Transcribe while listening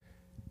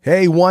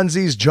Hey,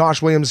 onesies,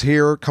 Josh Williams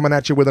here, coming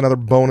at you with another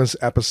bonus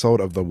episode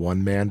of the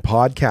One Man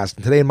Podcast.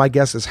 And today my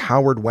guest is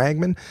Howard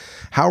Wagman.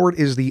 Howard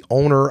is the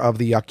owner of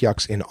the Yuk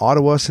Yuk's in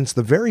Ottawa since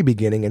the very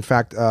beginning. In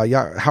fact,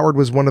 Howard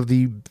was one of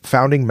the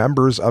founding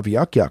members of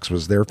Yuk Yuk's,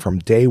 was there from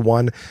day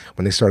one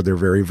when they started their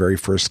very, very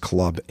first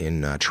club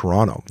in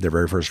Toronto, their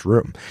very first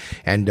room.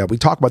 And we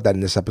talk about that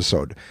in this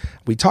episode.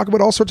 We talk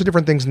about all sorts of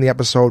different things in the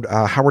episode.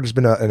 Howard has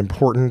been an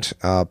important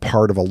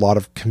part of a lot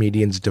of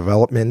comedians'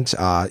 development,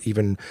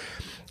 even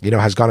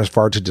has gone as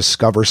far to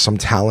discover some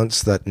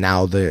talents that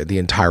now the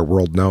entire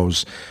world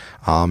knows.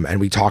 And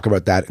we talk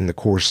about that in the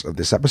course of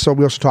this episode.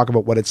 We also talk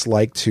about what it's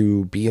like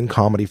to be in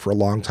comedy for a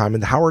long time.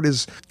 And Howard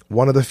is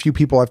one of the few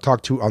people I've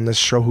talked to on this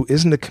show who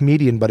isn't a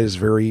comedian, but is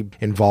very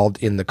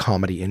involved in the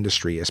comedy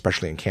industry,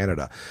 especially in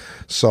Canada.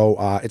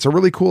 So it's a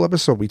really cool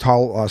episode. We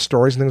tell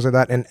stories and things like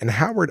that. And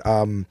Howard,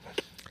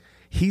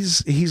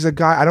 he's a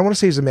guy, I don't want to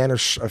say he's a man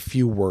of a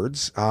few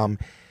words. I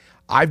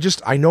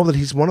know that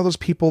he's one of those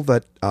people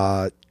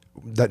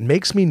that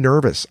makes me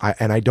nervous.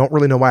 And I don't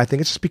really know why. I think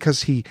it's just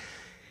because he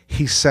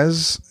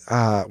says,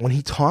 when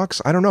he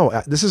talks, I don't know,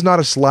 this is not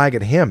a slag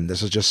at him.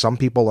 This is just some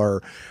people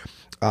are,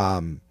 I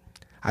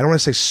don't want to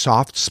say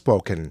soft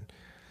spoken,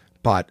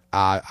 but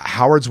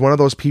Howard's one of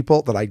those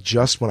people that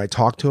when I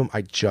talk to him,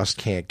 I just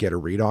can't get a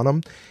read on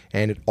him.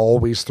 And it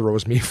always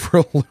throws me for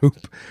a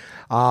loop.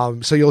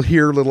 So you'll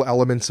hear little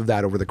elements of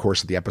that over the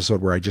course of the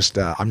episode where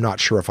I'm not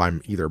sure if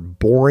I'm either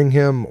boring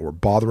him or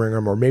bothering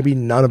him or maybe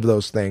none of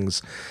those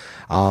things.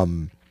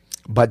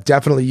 But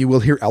definitely you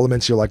will hear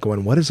elements you're like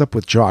going, what is up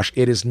with Josh?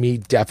 It is me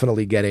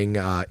definitely getting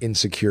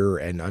insecure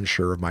and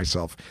unsure of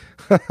myself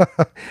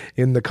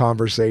in the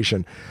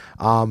conversation.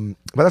 But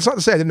that's not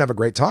to say I didn't have a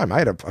great time. I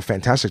had a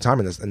fantastic time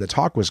in this, and the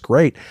talk was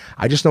great.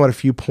 I just know at a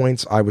few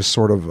points I was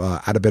sort of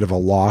at a bit of a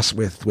loss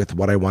with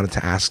what I wanted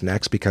to ask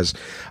next, because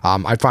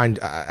I find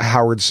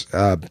Howard's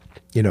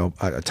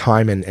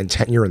time and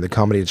tenure in the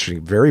comedy industry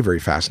very, very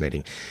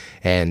fascinating.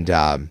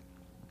 And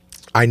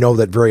I know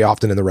that very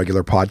often in the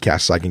regular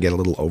podcasts, I can get a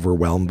little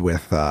overwhelmed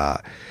with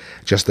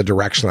just the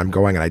direction I'm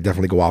going, and I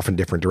definitely go off in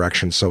different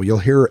directions. So you'll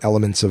hear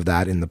elements of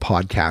that in the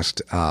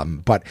podcast.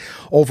 But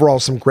overall,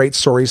 some great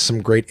stories,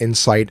 some great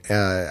insight,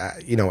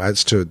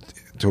 as to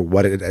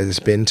what it has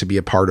been to be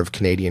a part of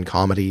Canadian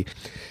comedy.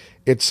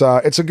 It's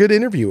a good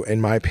interview,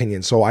 in my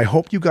opinion. So I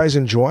hope you guys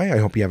enjoy. I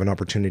hope you have an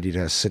opportunity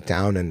to sit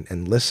down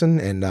and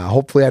listen. And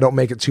hopefully I don't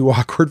make it too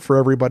awkward for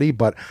everybody.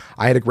 But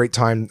I had a great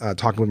time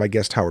talking with my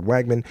guest, Howard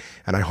Wagman,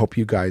 and I hope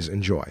you guys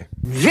enjoy.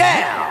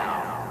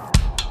 Yeah!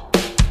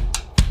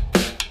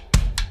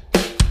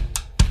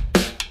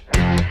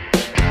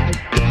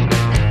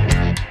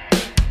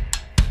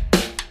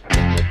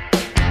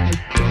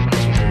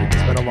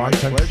 It's been a long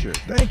time. Pleasure.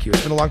 Thank you.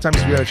 It's been a long time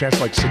since we had a chance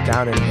to sit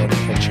down and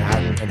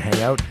chat and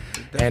hang out.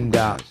 And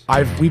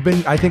I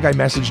think I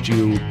messaged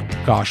you,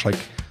 like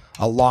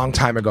a long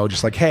time ago,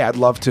 just like, hey, I'd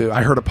love to.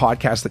 I heard a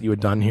podcast that you had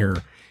done here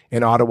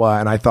in Ottawa,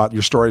 and I thought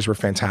your stories were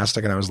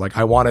fantastic. And I was like,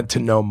 I wanted to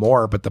know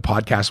more, but the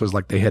podcast was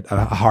like, they hit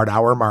a hard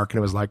hour mark, and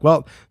it was like,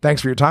 well,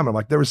 thanks for your time. I'm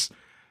like, we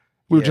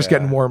were just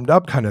getting warmed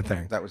up kind of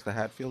thing. That was the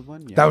Hatfield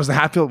one? Yeah. That was the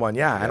Hatfield one.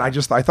 Yeah. And I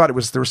thought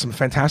there were some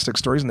fantastic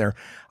stories in there.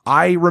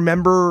 I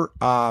remember,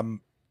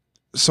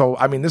 so,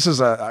 I mean, this is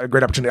a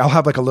great opportunity. I'll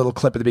have like a little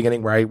clip at the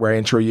beginning where I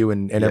intro you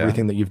and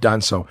everything that you've done.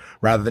 So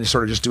rather than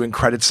sort of just doing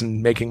credits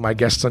and making my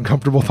guests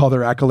uncomfortable with all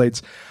their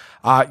accolades,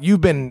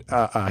 you've been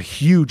a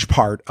huge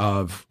part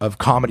of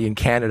comedy in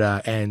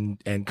Canada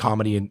and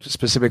comedy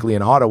specifically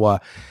in Ottawa.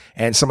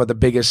 And some of the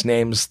biggest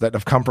names that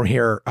have come from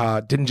here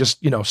didn't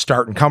just,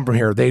 start and come from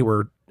here. They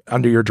were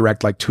under your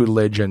direct like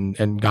tutelage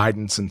and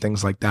guidance and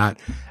things like that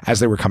as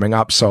they were coming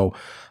up. So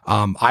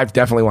I've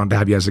definitely wanted to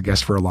have you as a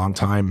guest for a long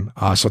time.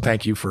 So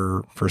thank you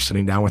for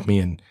sitting down with me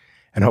and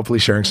hopefully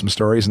sharing some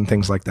stories and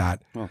things like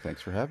that. Well,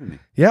 thanks for having me.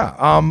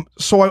 Yeah.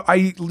 So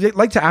I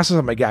like to ask some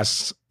of my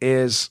guests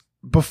is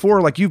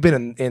before, like you've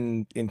been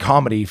in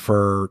comedy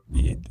for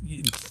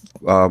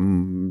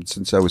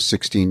since I was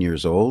 16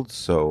 years old.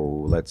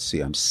 So let's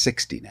see, I'm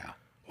 60 now.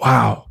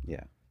 Wow.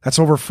 Yeah. That's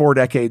over 4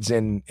 decades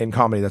in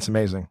comedy. That's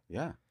amazing.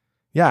 Yeah.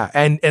 Yeah.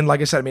 And like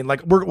I said, I mean,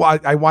 like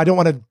I don't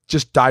want to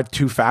just dive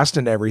too fast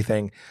into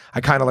everything. I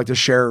kind of like to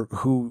share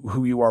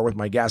who you are with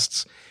my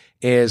guests.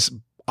 Is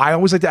I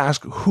always like to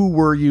ask, who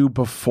were you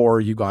before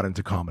you got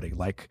into comedy?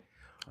 Like,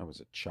 I was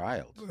a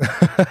child.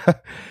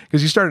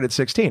 Because you started at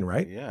 16,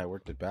 right? Yeah. I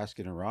worked at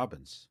Baskin and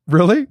Robbins.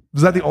 Really?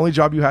 Was that the only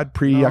job you had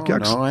pre-Yuk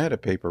Yuk's? No, I had a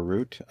paper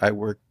route. I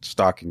worked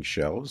stocking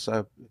shelves.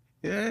 I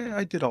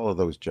did all of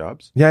those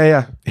jobs.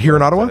 Yeah. Here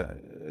in Ottawa?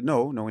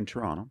 No, in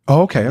Toronto.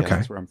 Oh, okay. Yeah,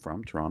 that's where I'm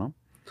from, Toronto.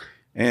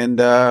 And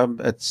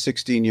at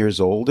 16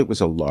 years old, it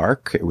was a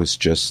lark. It was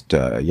just,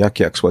 Yuk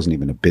Yuk's wasn't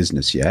even a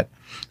business yet.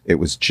 It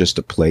was just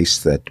a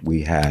place that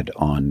we had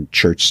on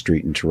Church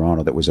Street in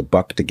Toronto that was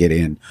 $1 to get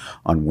in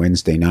on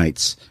Wednesday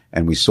nights.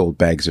 And we sold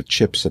bags of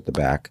chips at the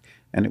back.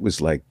 And it was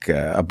like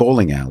a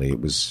bowling alley. It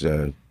was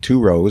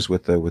 2 rows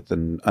with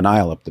an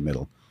aisle up the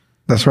middle.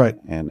 That's right.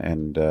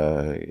 And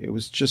it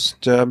was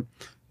just, a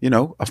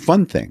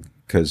fun thing.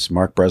 because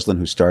Mark Breslin,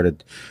 who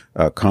started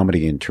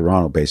comedy in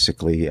Toronto,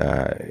 basically,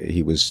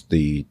 he was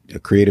the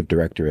creative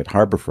director at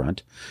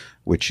Harbourfront,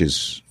 which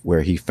is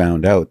where he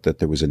found out that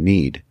there was a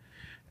need.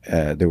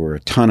 There were a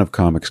ton of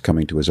comics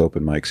coming to his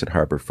open mics at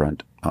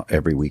Harbourfront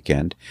every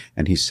weekend.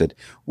 And he said,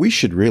 we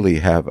should really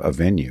have a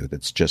venue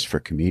that's just for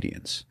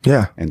comedians.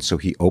 Yeah. And so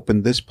he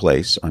opened this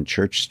place on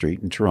Church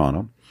Street in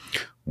Toronto,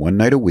 one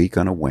night a week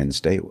on a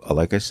Wednesday.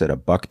 Like I said,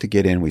 $1 to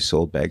get in. We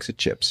sold bags of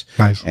chips.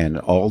 Nice. And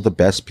all the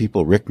best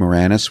people. Rick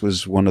Moranis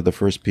was one of the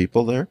first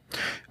people there.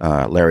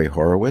 Larry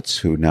Horowitz,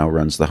 who now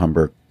runs the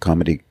Humber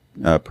Comedy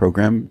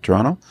program,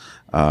 Toronto.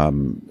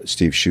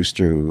 Steve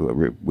Schuster,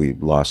 who we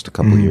lost a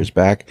couple of years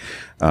back.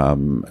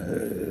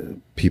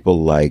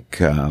 People like,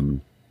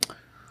 well,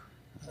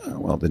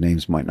 the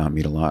names might not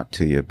mean a lot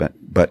to you,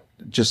 but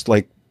just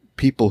like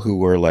people who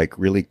were like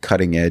really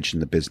cutting edge in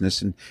the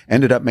business and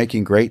ended up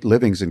making great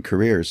livings and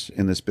careers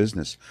in this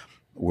business.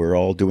 We're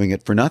all doing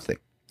it for nothing.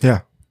 Yeah.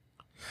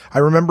 I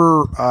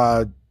remember,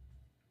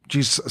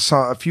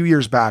 saw a few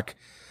years back,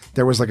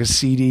 there was like a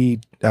CD,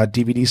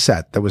 DVD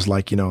set that was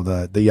like, the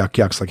Yuck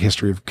Yucks, like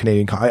history of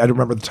Canadian I don't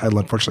remember the title,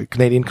 unfortunately,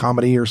 Canadian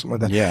comedy or something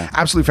like that. Yeah.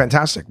 Absolutely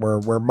fantastic.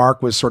 Where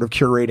Mark was sort of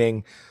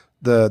curating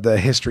the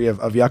history of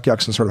Yuck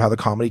Yucks and sort of how the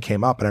comedy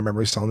came up. And I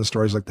remember he's telling the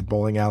stories like the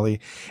bowling alley,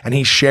 and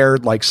he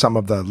shared like some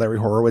of the Larry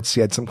Horowitz.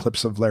 He had some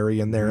clips of Larry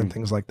in there and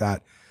things like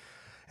that.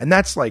 And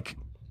that's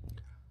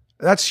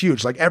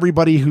huge. Like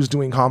everybody who's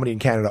doing comedy in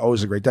Canada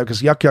owes a great debt,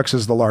 because Yuck Yucks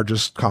is the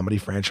largest comedy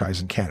franchise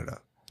in Canada.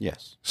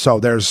 Yes. So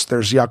there's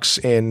Yucks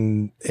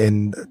in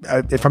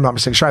if I'm not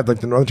mistaken,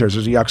 like the Northern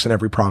Territory, there's Yucks in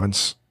every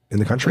province in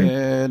the country.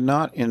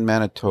 Not in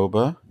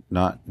Manitoba,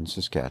 not in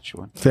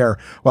Saskatchewan. Fair.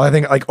 Well, I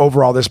think like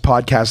overall this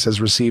podcast has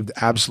received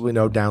absolutely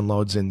no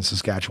downloads in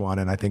Saskatchewan,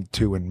 and I think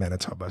 2 in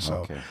Manitoba.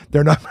 So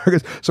they're not very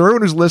good. So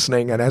everyone who's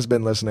listening and has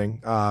been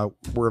listening,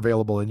 we're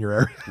available in your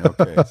area.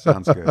 Okay,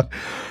 sounds good.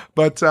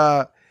 But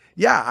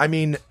yeah, I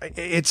mean,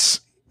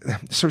 it's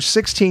so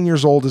 16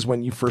 years old is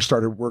when you first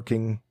started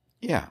working.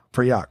 Yeah.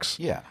 For Yucks.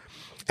 Yeah.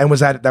 And was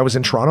that was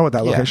in Toronto at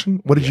that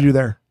location? What did you do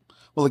there?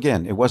 Well,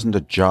 again, it wasn't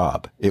a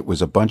job. It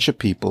was a bunch of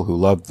people who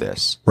loved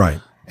this. Right.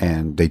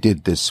 And they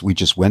did this. We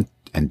just went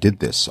and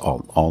did this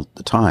all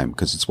the time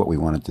because it's what we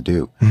wanted to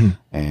do.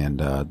 And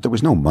there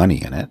was no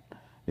money in it.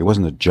 It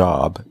wasn't a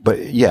job.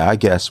 But yeah, I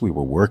guess we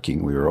were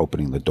working. We were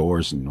opening the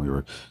doors and we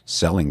were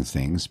selling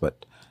things,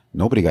 but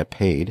nobody got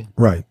paid.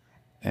 Right.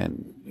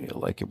 And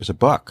like it was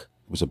 $1. It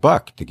was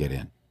 $1 to get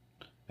in.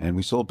 And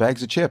we sold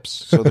bags of chips.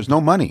 So there's no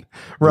money.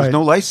 Right. There's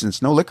no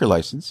license, no liquor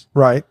license.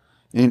 Right.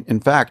 In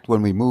fact,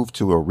 when we moved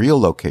to a real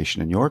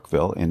location in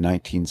Yorkville in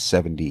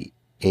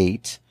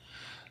 1978,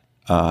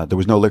 there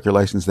was no liquor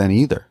license then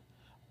either.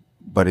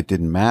 But it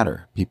didn't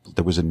matter.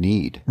 There was a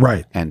need.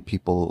 Right. And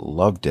people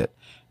loved it.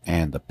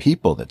 And the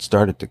people that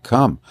started to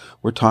come,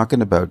 we're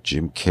talking about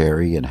Jim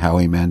Carrey and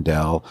Howie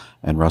Mandel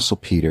and Russell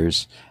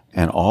Peters.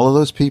 And all of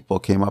those people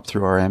came up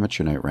through our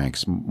amateur night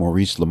ranks.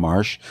 Maurice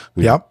LaMarche,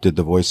 who did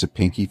the voice of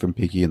Pinky from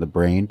Pinky and the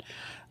Brain.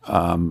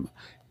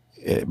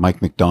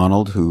 Mike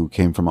McDonald, who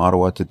came from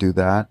Ottawa to do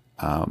that.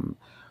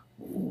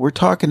 We're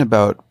talking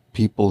about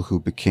people who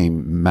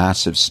became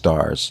massive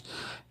stars.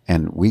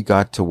 And we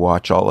got to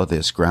watch all of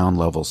this ground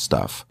level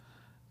stuff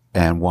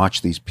and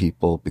watch these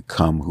people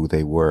become who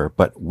they were.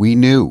 But we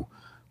knew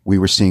we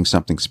were seeing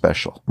something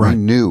special. Right.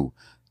 We knew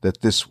that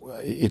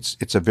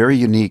it's a very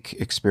unique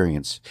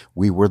experience.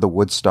 We were the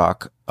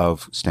Woodstock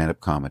of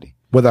stand-up comedy.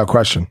 Without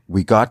question.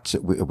 We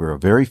were a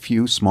very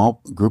few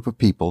small group of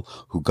people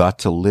who got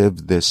to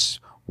live this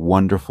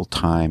wonderful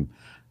time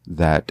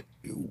that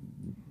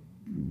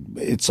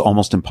it's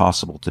almost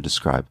impossible to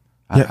describe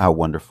how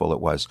wonderful it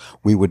was.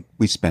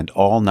 We spent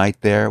all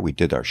night there. We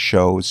did our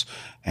shows.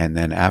 And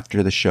then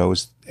after the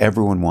shows,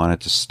 everyone wanted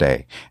to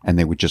stay, and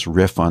they would just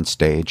riff on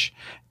stage.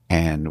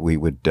 And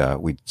we'd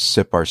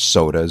sip our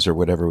sodas or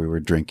whatever we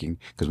were drinking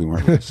because we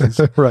weren't licensed.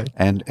 Right.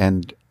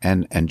 And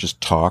just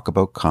talk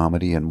about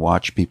comedy and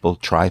watch people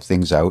try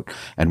things out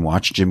and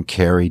watch Jim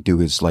Carrey do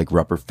his like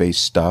rubber face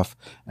stuff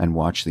and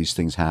watch these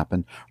things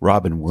happen.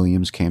 Robin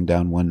Williams came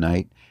down one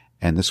night,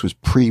 and this was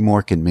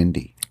pre-Mork and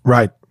Mindy.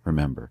 Right.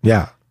 Remember?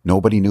 Yeah.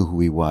 Nobody knew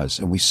who he was.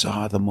 And we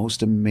saw the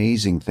most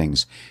amazing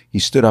things. He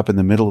stood up in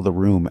the middle of the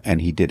room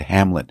and he did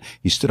Hamlet.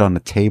 He stood on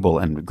a table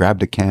and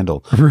grabbed a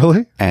candle.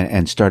 Really?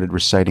 And started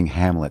reciting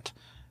Hamlet.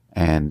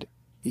 And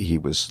he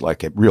was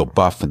like a real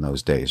buff in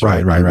those days.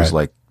 Right.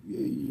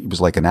 He was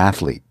like an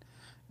athlete.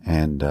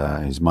 And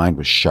his mind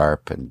was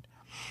sharp, and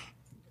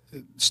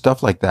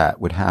stuff like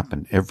that would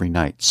happen every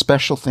night.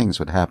 Special things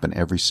would happen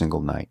every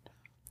single night.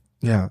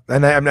 Yeah.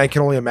 And I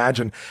can only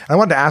imagine. I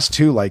wanted to ask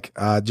too, like,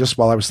 just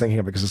while I was thinking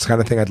of it, because it's the kind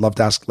of thing I'd love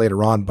to ask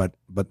later on, but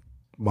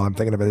while I'm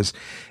thinking of it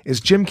is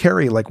Jim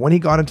Carrey, like when he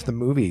got into the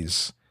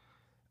movies,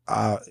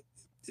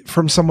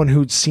 from someone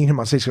who'd seen him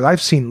on stage,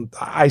 because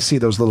I see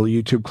those little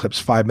YouTube clips,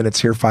 5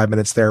 minutes here, 5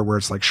 minutes there, where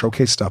it's like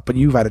showcase stuff, but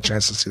you've had a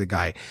chance to see the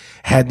guy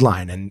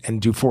headline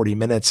and do 40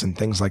 minutes and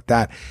things like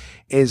that.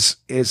 Is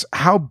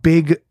how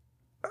big,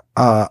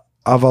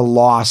 of a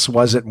loss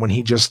was it when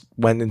he just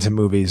went into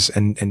movies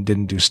and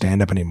didn't do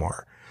stand up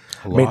anymore?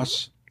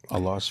 Loss? A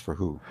loss for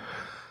who?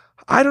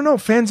 I don't know,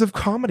 fans of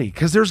comedy,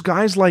 because there's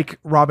guys like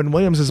Robin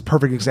Williams is a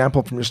perfect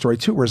example from your story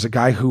too, where it's a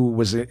guy who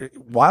was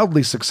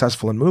wildly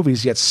successful in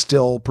movies yet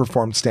still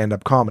performed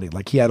stand-up comedy.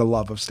 Like he had a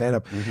love of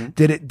stand-up.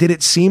 Did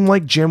it seem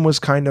like Jim was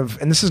kind of,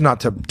 and this is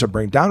not to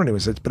bring down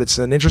anyways, but it's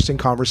an interesting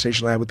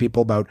conversation I had with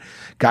people about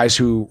guys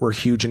who were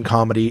huge in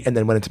comedy and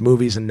then went into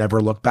movies and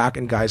never looked back,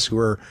 and guys who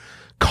were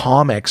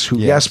comics who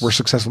yes were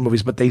successful in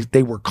movies, but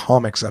they were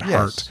comics at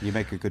heart. You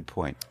make a good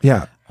point.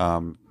 Yeah.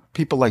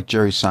 People like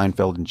Jerry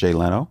Seinfeld and Jay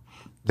Leno,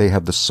 they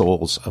have the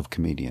souls of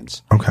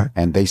comedians. Okay.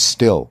 And they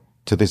still,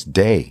 to this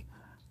day,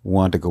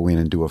 want to go in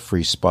and do a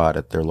free spot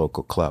at their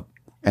local club.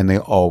 And they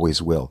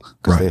always will,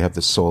 because they have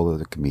the soul of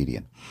the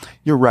comedian.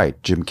 You're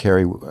right. Jim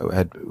Carrey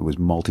was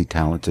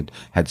multi-talented,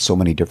 had so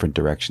many different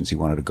directions he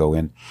wanted to go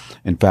in.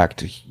 In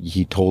fact,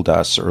 he told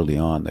us early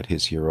on that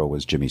his hero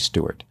was Jimmy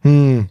Stewart.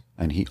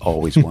 And he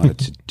always wanted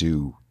to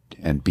do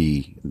and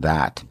be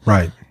that.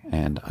 Right.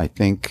 And I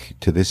think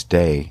to this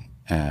day,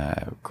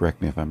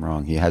 correct me if I'm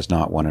wrong, he has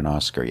not won an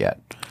Oscar yet.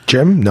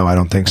 Jim? No, I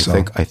don't think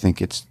so. I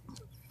think it's,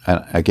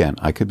 again,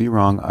 I could be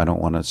wrong. I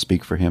don't want to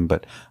speak for him,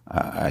 but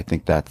I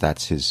think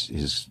that's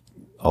his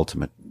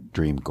ultimate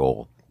dream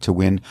goal, to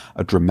win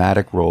a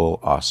dramatic role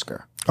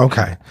Oscar.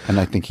 Okay. And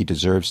I think he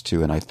deserves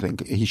to, and I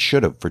think he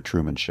should have for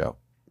Truman Show.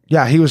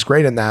 Yeah, he was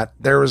great in that.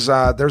 There's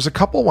a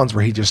couple ones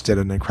where he just did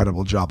an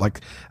incredible job. Like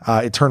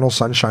Eternal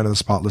Sunshine of the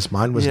Spotless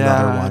Mind was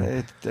another one.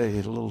 It's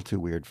a little too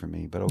weird for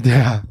me, but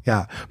okay.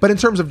 Yeah. But in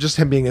terms of just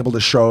him being able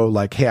to show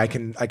like, hey, I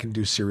can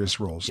do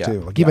serious roles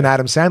too. Like even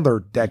Adam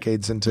Sandler,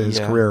 decades into his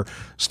career,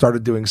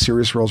 started doing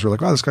serious roles. We're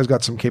like, oh, this guy's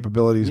got some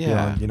capabilities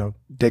beyond,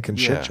 dick and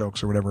shit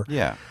jokes or whatever.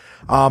 Yeah.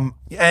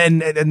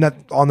 And that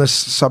on this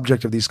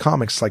subject of these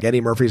comics, like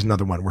Eddie Murphy's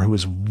another one where he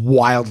was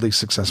wildly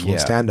successful in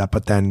stand-up,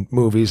 but then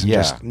movies and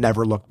just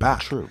never looked back.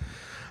 True.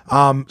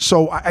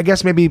 So I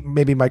guess maybe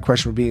my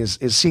question would be is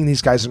seeing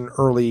these guys in an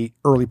early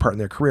part in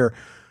their career,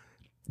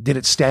 did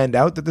it stand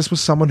out that this was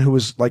someone who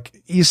was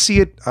like, you see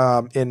it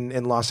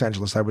in Los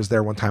Angeles. I was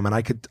there one time and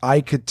I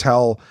could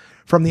tell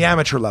from the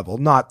amateur level,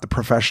 not the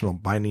professional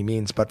by any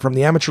means, but from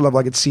the amateur level,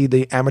 I could see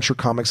the amateur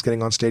comics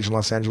getting on stage in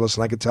Los Angeles,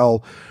 and I could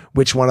tell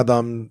which one of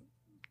them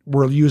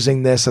were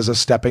using this as a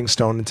stepping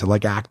stone into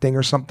like acting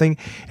or something,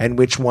 and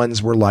which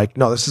ones were like,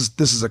 no, this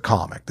is a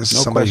comic. This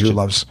is somebody who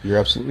loves. You're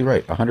absolutely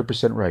right.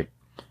 100% right.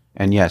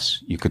 And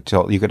yes, you could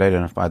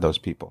identify those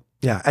people.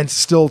 Yeah. And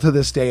still to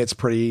this day, it's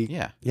pretty.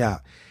 Yeah.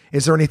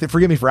 Is there anything,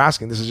 forgive me for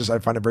asking, this is just, I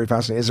find it very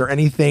fascinating. Is there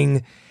any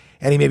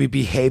maybe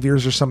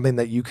behaviors or something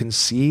that you can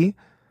see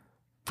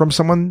from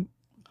someone?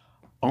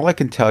 All I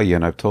can tell you,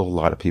 and I've told a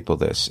lot of people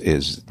this,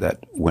 is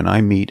that when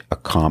I meet a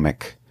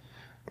comic,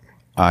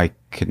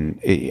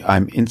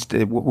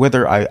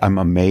 whether I'm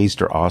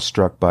amazed or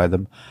awestruck by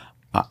them,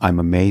 I'm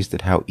amazed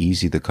at how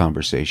easy the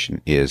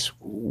conversation is,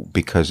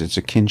 because it's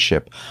a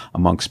kinship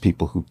amongst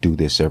people who do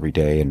this every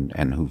day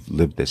and who've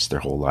lived this their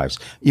whole lives.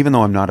 Even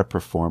though I'm not a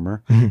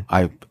performer,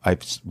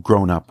 I've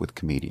grown up with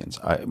comedians.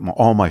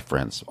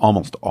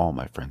 Almost all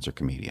my friends are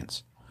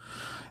comedians.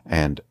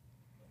 And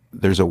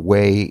there's a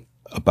way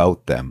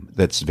about them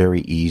that's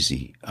very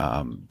easy.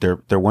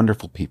 They're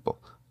wonderful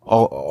people.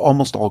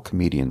 Almost all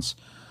comedians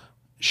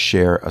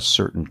share a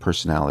certain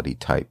personality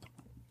type.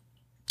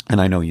 And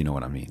I know you know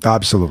what I mean.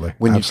 Absolutely.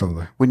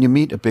 When you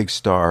meet a big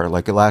star,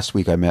 like last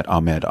week I met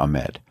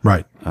Ahmed.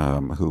 Right.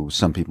 Who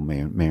some people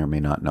may or may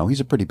not know. He's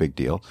a pretty big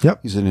deal.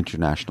 Yep. He's an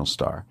international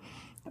star.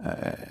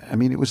 I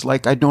mean, it was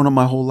like I'd known him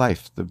my whole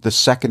life. The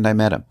second I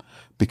met him,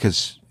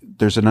 because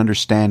there's an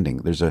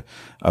understanding.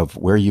 Of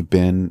where you've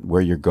been,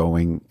 where you're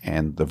going,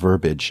 and the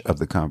verbiage of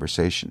the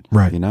conversation.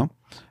 Right. You know?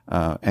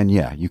 And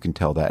yeah, you can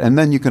tell that. And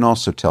then you can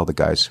also tell the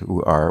guys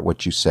who are,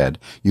 what you said,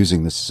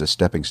 using this as a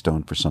stepping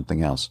stone for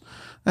something else.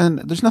 And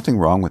there's nothing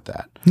wrong with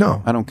that.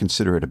 No. I don't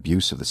consider it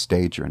abuse of the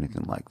stage or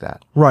anything like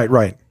that.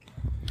 Right.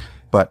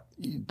 But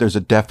there's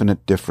a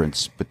definite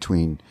difference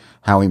between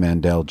Howie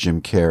Mandel, Jim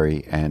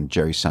Carrey, and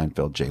Jerry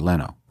Seinfeld, Jay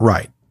Leno.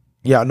 Right.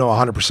 Yeah, no,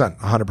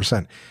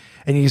 100%.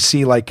 And you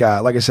see, like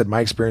I said,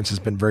 my experience has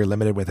been very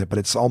limited with it, but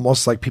it's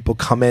almost like people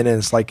come in and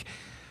it's like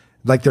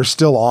they're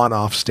still on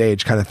off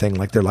stage kind of thing.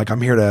 Like they're like,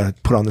 I'm here to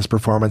put on this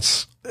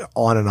performance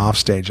on and off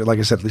stage. Like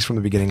I said, at least from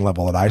the beginning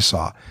level that I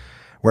saw.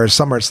 Whereas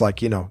somewhere it's like,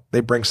 they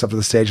bring stuff to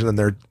the stage and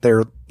then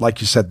they're like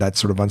you said, that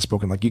sort of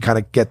unspoken, like you kind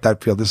of get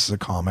that feel this is a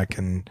comic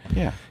and,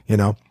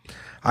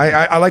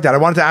 I like that. I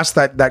wanted to ask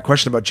that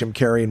question about Jim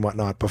Carrey and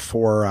whatnot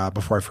before I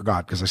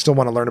forgot, because I still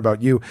want to learn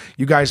about you.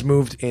 You guys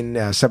moved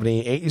in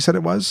 78, you said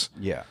it was?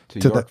 Yeah. To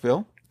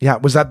Yorkville? Yeah.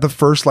 Was that the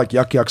first like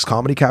Yuck Yucks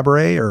Comedy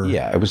Cabaret or?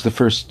 Yeah, it was the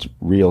first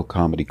real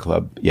comedy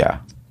club. Yeah.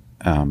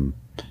 In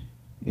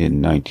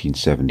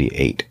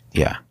 1978.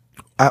 Yeah.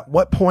 At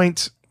what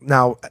point,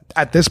 now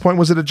at this point,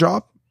 was it a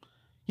job?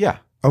 Yeah.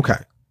 Okay.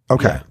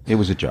 Yeah, it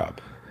was a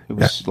job. It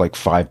was like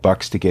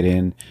 $5 to get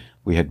in.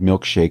 We had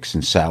milkshakes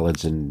and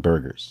salads and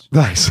burgers.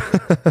 Nice.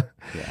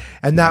 Yeah.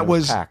 And that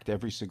was packed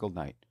every single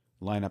night.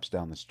 Lineups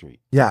down the street.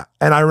 Yeah.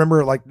 And I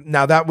remember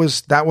now that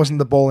wasn't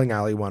the bowling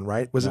alley one,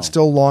 right? Was it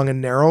still long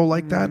and narrow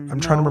like that? I'm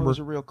trying to remember. It was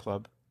a real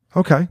club.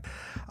 Okay.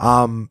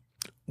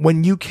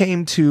 when you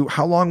came to,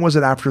 how long was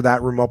it after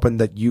that room opened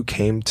that you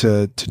came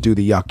to do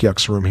the Yuck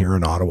Yucks room here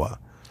in Ottawa?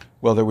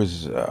 Well, there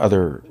was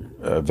other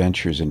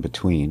ventures in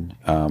between.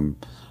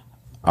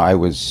 I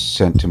was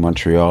sent to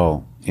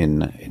Montreal in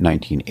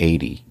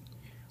 1980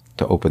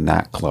 to open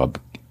that club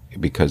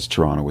because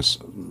Toronto was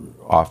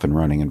off and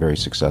running and very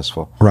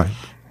successful. Right.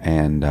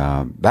 And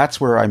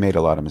that's where I made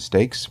a lot of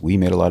mistakes. We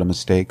made a lot of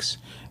mistakes,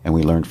 and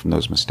we learned from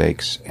those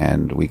mistakes,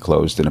 and we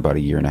closed in about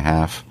a year and a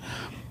half.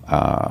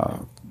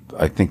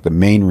 I think the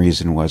main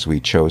reason was we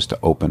chose to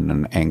open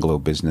an Anglo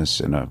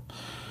business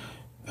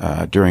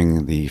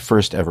during the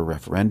first ever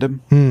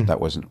referendum.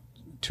 That wasn't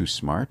too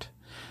smart.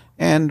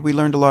 And we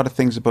learned a lot of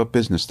things about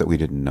business that we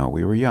didn't know.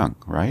 We were young,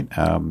 right?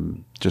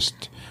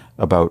 Just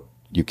about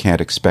you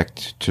can't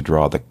expect to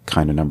draw the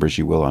kind of numbers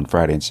you will on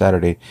Friday and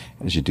Saturday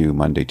as you do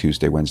Monday,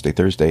 Tuesday, Wednesday,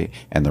 Thursday,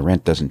 and the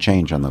rent doesn't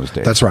change on those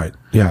days. That's right.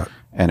 Yeah.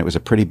 And it was a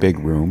pretty big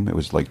room. It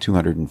was like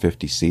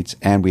 250 seats,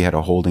 and we had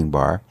a holding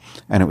bar,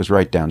 and it was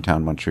right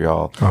downtown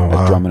Montreal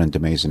at Drummond and de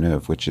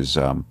Maisonneuve, which is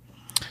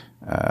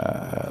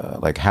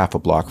like half a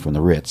block from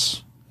the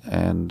Ritz.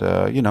 And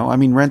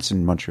rents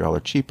in Montreal are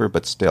cheaper,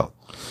 but still,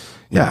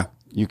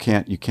 you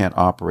can't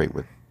operate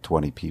with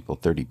 20 people,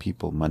 30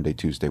 people Monday,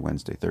 Tuesday,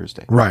 Wednesday,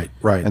 Thursday. Right.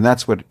 And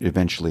that's what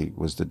eventually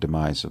was the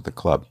demise of the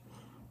club.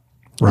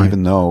 Right.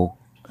 Even though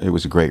it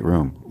was a great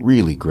room,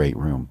 really great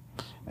room.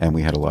 And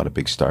we had a lot of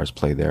big stars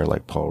play there,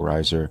 like Paul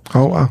Reiser.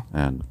 Oh, wow.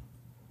 And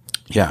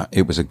yeah,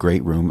 it was a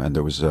great room. And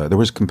there was a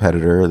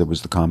competitor. There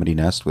was the Comedy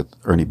Nest with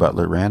Ernie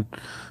Butler ran,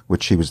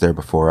 which he was there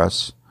before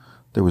us.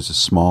 There was a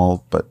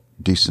small but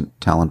decent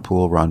talent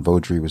pool. Ron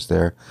Vaudry was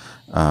there.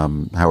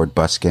 Howard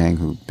Busgang,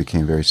 who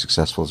became very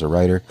successful as a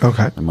writer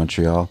in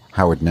Montreal.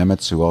 Howard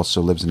Nemitz, who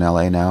also lives in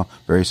LA now,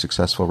 very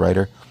successful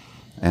writer,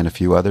 and a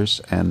few others.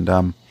 And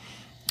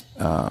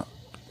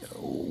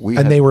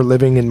they were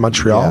living in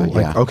Montreal?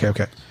 Yeah.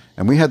 Okay.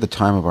 And we had the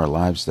time of our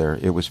lives there.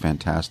 It was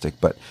fantastic.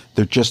 But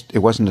it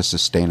wasn't a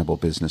sustainable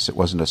business. It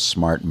wasn't a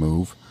smart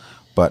move.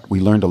 But we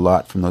learned a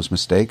lot from those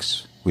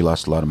mistakes. We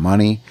lost a lot of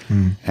money.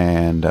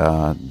 And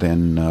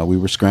then we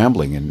were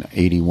scrambling in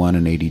 81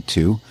 and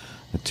 82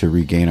 to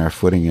regain our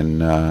footing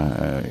and,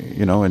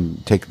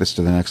 and take this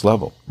to the next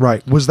level.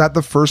 Right. Was that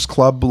the first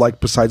club, like,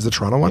 besides the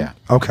Toronto one? Yeah.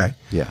 Okay.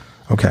 Yeah.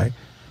 Okay.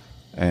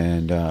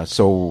 And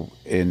so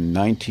in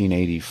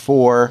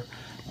 1984,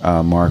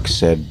 Mark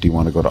said, "Do you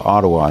want to go to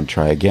Ottawa and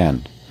try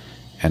again?"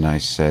 And I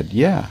said,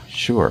 "Yeah,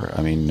 sure."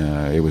 I mean,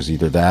 it was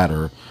either that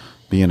or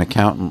be an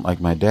accountant like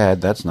my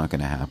dad. That's not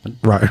going to happen.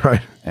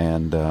 Right.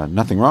 And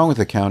nothing wrong with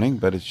accounting,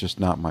 but it's just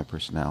not my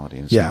personality,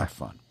 and it's not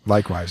fun.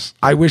 Likewise.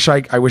 I wish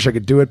I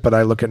could do it, but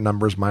I look at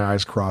numbers, my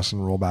eyes cross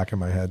and roll back in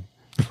my head.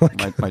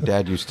 My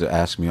dad used to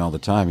ask me all the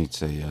time. He'd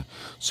say,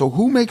 "So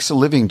who makes a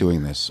living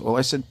doing this?" Well,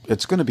 I said,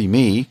 "It's going to be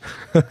me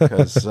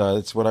because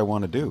it's what I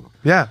want to do."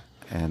 Yeah.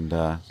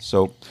 And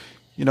so,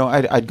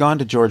 I'd gone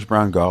to George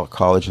Brown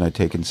College, and I'd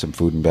taken some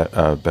food and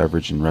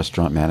beverage and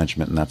restaurant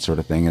management and that sort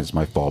of thing as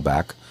my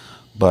fallback.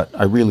 But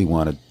I really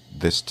wanted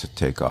this to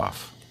take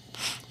off.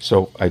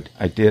 So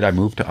I did. I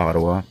moved to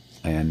Ottawa,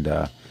 and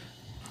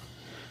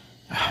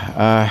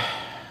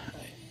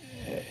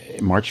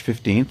March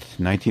 15th,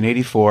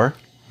 1984.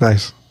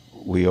 Nice.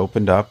 We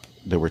opened up.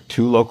 There were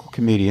two local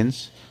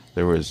comedians.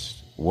 There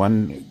was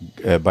one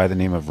by the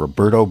name of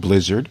Roberto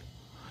Blizzard,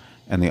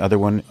 and the other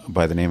one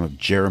by the name of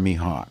Jeremy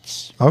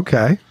Hotz.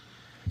 Okay.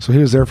 So he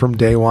was there from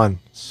day one.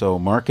 So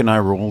Mark and I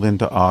rolled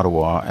into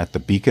Ottawa at the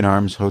Beacon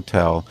Arms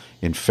Hotel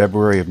in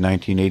February of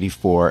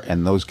 1984,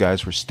 and those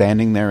guys were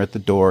standing there at the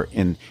door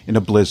in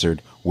a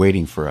blizzard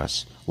waiting for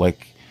us,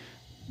 like,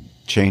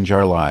 change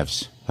our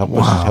lives.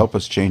 Help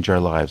us change our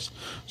lives.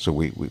 So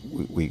we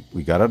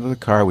got out of the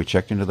car, we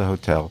checked into the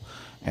hotel,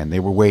 and they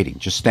were waiting,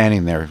 just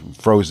standing there,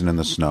 frozen in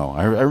the snow.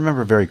 I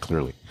remember very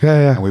clearly.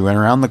 Yeah. And we went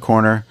around the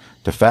corner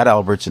to Fat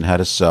Albert's and had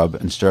a sub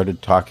and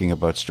started talking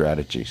about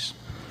strategies.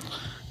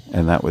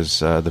 And that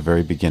was the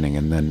very beginning.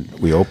 And then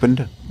we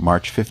opened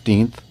March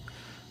 15th,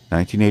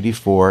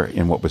 1984,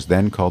 in what was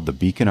then called the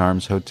Beacon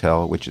Arms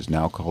Hotel, which is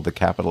now called the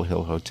Capitol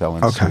Hill Hotel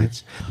and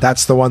Suites.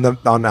 That's the one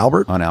that on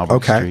Albert? On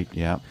Albert Street,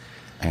 yeah.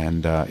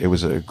 And it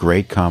was a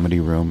great comedy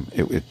room.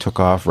 It took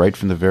off right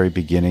from the very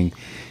beginning.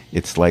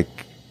 It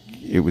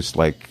was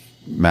like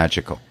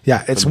magical.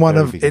 Yeah, it's one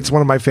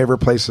of my favorite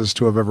places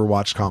to have ever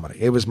watched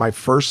comedy. It was my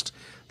first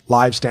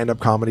live stand-up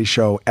comedy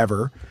show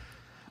ever.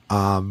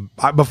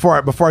 Before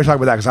I talk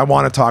about that, because I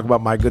want to talk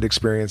about my good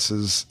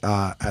experiences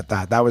at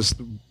that. That was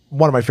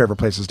one of my favorite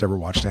places to ever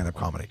watch stand-up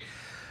comedy.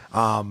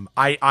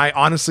 I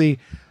honestly,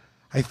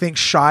 I think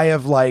shy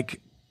of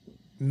like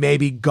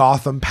maybe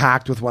Gotham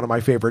Pact with one of my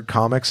favorite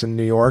comics in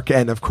New York,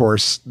 and of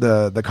course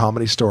the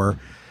Comedy Store.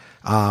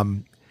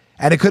 And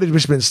it could have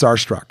just been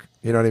Starstruck.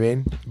 You know what I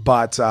mean?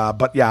 But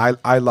yeah,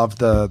 I love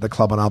the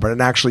club on Albert.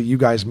 And actually, you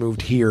guys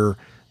moved here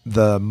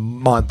the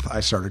month I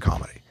started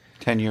comedy.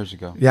 10 years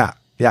ago. Yeah.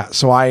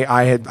 So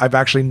I've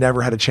actually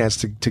never had a chance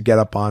to get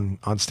up on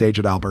stage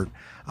at Albert.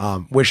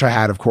 Wish I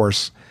had, of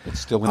course. It's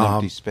still an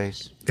empty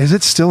space. Is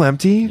it still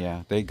empty?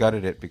 Yeah, they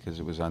gutted it because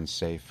it was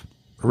unsafe.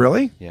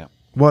 Really? Yeah.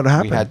 What We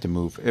happened? had to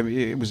move.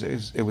 It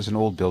was an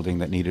old building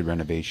that needed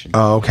renovation.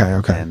 Oh, okay.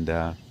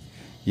 And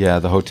yeah,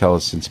 the hotel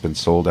has since been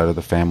sold out of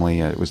the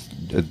family. It was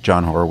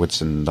John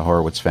Horowitz, and the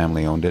Horowitz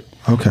family owned it.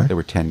 Okay. There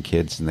were 10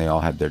 kids, and they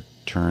all had their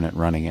turn at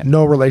running it.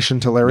 No relation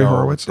to Larry No,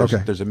 Horowitz? There's,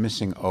 Okay. There's a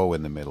missing O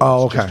in the middle.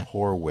 Oh, It's okay. just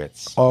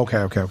Horowitz. Oh,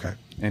 okay.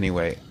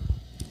 Anyway,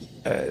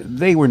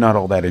 they were not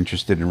all that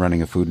interested in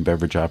running a food and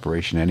beverage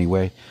operation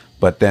anyway.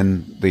 But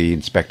then the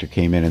inspector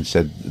came in and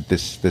said,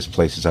 this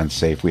place is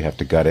unsafe. We have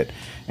to gut it.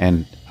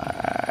 And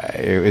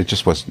it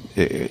just wasn't,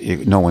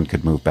 no one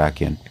could move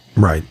back in.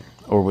 Right.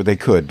 Or they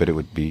could, but it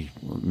would be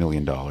 $1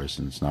 million,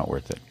 and it's not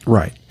worth it.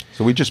 Right.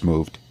 So we just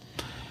moved.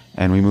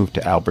 And we moved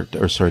to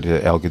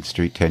to Elgin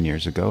Street 10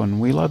 years ago,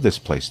 and we love this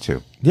place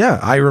too. Yeah,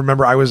 I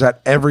remember I was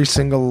at every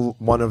single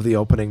one of the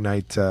opening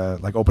night,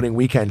 opening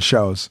weekend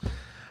shows.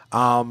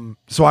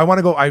 So I want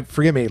to go.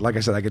 Forgive me. Like I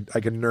said, I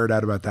could nerd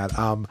out about that.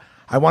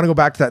 I want to go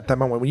back to that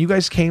moment when you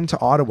guys came to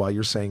Ottawa.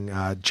 You're saying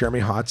Jeremy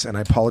Hotz, and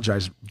I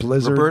apologize,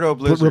 Blizzard, Roberto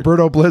Blizzard.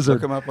 Roberto Blizzard.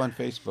 Look him up on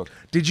Facebook.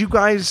 Did you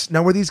guys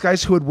now? Were these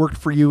guys who had worked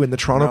for you in the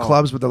Toronto No.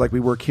 clubs? But they're like,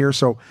 we work here.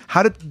 So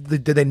how did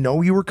they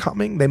know you were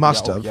coming? They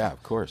must Oh, have. yeah,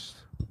 of course.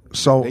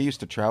 So They used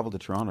to travel to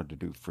Toronto to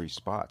do free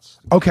spots.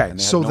 okay,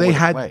 And so nowhere they to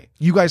had play.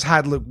 you guys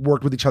had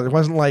worked with each other. It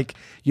wasn't like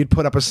you'd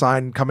put up a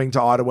sign coming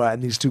to Ottawa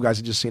and these two guys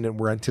had just seen it and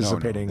were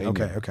anticipating. they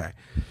Okay, knew. okay,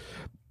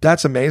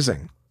 that's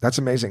amazing. That's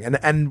amazing.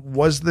 And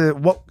was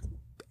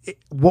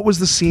what was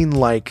the scene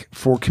like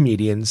for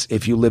comedians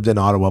if you lived in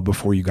Ottawa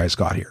before you guys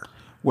got here?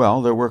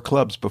 Well, there were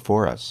clubs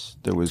before us.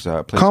 There was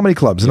a place, Comedy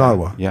clubs in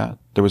Ottawa. Yeah,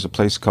 there was a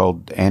place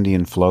called Andy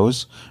and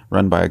Flo's,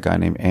 run by a guy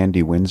named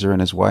Andy Windsor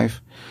and his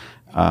wife.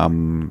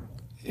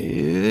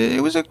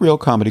 It was a real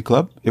comedy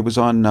club. It was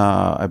on,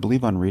 I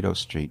believe, on Rideau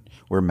Street,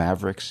 where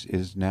Mavericks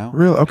is now.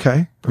 Real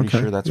okay. Pretty okay.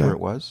 sure that's yeah. where it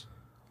was.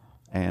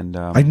 And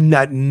I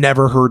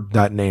never heard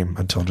that name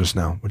until just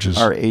now, which is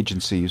our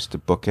agency used to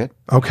book it.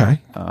 okay.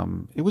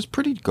 It was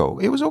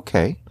It was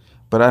okay,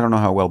 but I don't know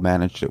how well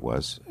managed it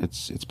was.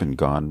 It's been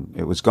gone.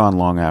 It was gone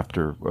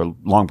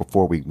long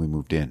before we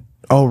moved in.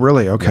 Oh,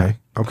 really? Okay.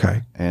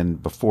 Okay.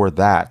 And before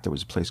that, there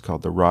was a place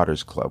called the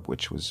Rotters Club,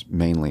 which was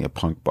mainly a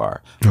punk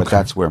bar. But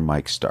that's where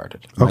Mike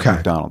started. Mike Okay.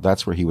 McDonald.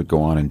 That's where he would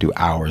go on and do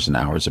hours and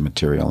hours of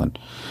material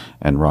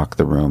and rock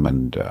the room.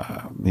 And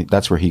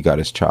that's where he got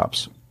his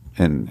chops.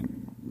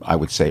 And I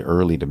would say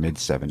early to mid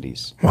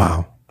 70s.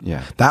 Wow.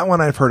 Yeah. That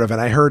one I've heard of,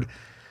 and I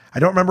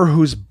don't remember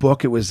whose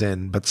book it was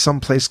in, but some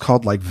place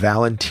called like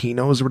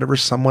Valentino's or whatever.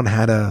 Someone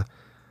had a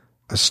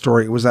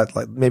story. Was that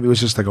like maybe it was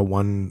just like a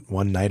one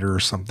nighter or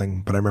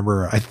something? But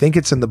I think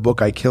it's in the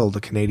book I Killed. A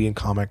Canadian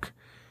comic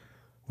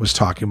was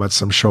talking about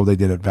some show they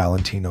did at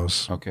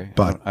Valentino's. Okay.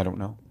 But I don't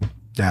know.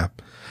 yeah,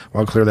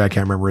 well, clearly I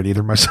can't remember it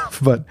either myself.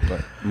 But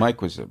But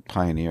Mike was a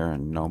pioneer,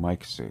 and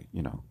Mike's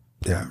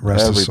yeah,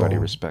 rest his everybody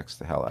soul. respects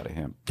the hell out of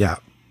him. Yeah.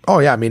 Oh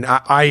yeah. I mean,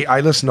 I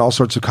listen to all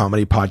sorts of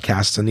comedy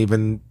podcasts and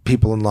even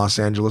people in Los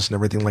Angeles and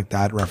everything like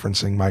that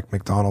referencing Mike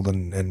McDonald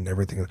and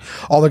everything.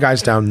 All the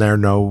guys down there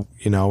know,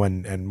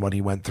 and what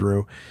he went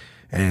through.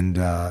 And,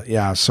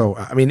 yeah, so,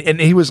 I mean,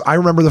 and I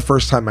remember the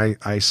first time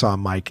I saw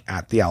Mike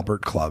at the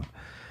Albert Club.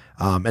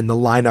 And the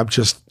lineup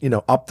just,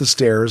 up the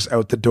stairs,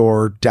 out the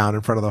door, down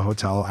in front of the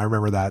hotel. I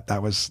remember that.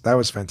 That was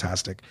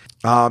fantastic.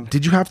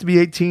 Did you have to be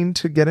 18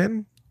 to get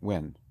in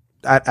When?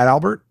 at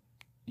Albert?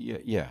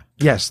 Yeah.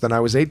 Yes, then I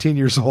was 18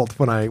 years old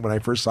when I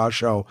first saw a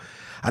show.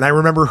 And I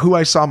remember who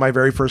I saw my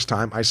very first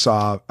time.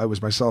 I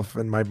was myself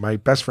and my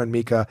best friend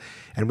Mika,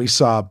 and we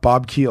saw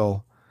Bob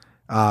Keel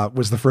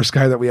was the first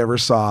guy that we ever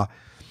saw.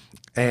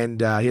 And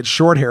he had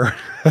short hair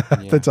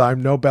at the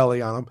time, no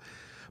belly on him.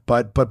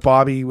 But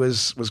Bobby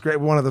was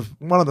great. One of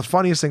the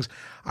funniest things.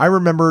 I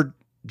remember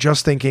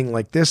just thinking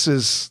like, this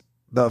is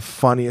the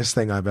funniest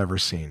thing I've ever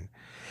seen.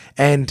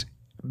 And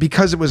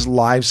because it was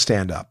live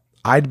stand-up,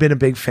 I'd been a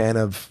big fan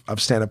of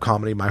stand-up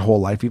comedy my whole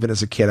life. Even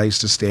as a kid, I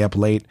used to stay up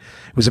late.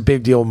 It was a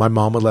big deal when my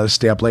mom would let us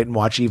stay up late and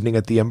watch Evening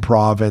at the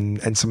Improv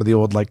and some of the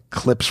old like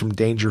clips from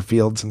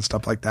Dangerfields and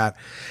stuff like that.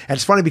 And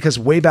it's funny because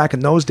way back in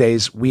those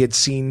days, we had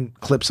seen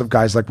clips of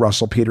guys like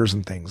Russell Peters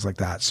and things like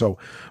that. So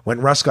when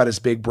Russ got his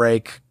big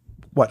break,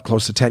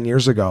 close to 10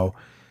 years ago,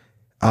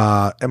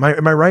 am I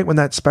right when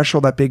that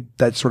sort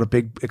of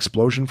big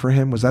explosion for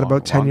him, was that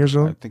about 10 years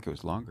ago? I think it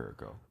was longer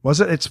ago. Was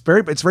it? It's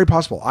very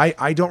possible.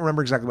 I don't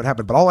remember exactly what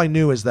happened, but all I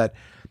knew is that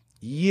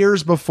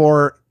years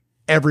before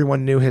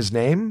everyone knew his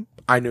name,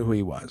 I knew who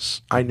he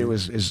was. I knew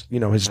his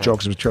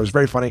jokes. It was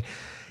very funny.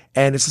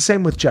 And it's the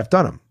same with Jeff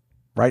Dunham,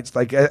 right? It's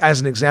like as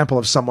an example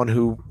of someone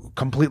who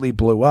completely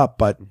blew up,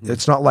 but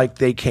it's not like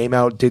they came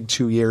out, did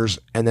 2 years,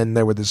 and then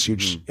they were this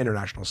huge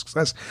international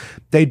success.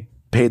 They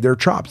paid their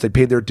chops, they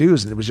paid their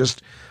dues. And it was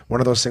just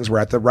one of those things where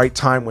at the right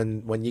time,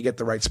 when you get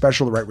the right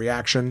special, the right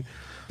reaction,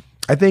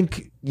 I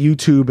think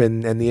YouTube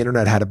and the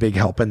internet had a big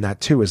help in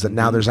that too, is that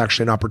now there's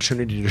actually an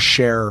opportunity to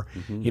share,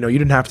 you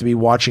didn't have to be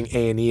watching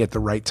A&E at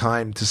the right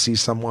time to see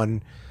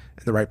someone,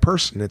 the right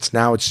person. It's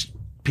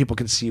people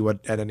can see what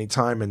at any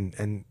time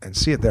and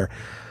see it there.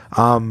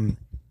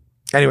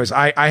 anyways,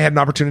 I had an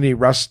opportunity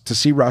to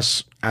see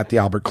Russ at the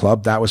Albert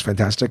Club. That was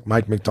fantastic.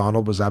 Mike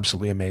McDonald was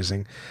absolutely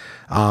amazing.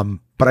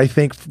 But I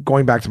think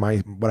going back to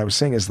what I was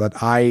saying is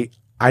that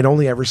I'd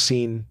only ever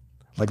seen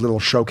like little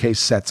showcase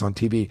sets on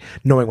TV,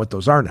 knowing what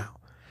those are now.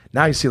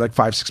 Now you see like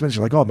 5-6 minutes,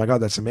 you're like, oh my God,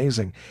 that's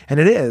amazing. And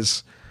it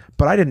is,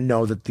 but I didn't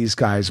know that these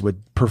guys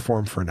would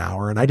perform for an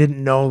hour. And I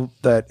didn't know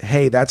that,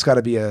 hey, that's got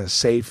to be a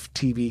safe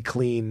TV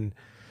clean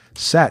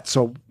set.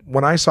 So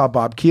when I saw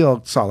Bob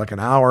Keel, saw like an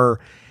hour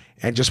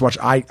and just watched,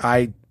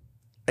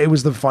 it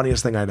was the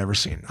funniest thing I'd ever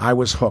seen. I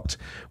was hooked.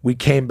 We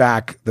came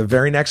back the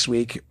very next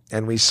week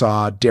and we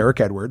saw Derek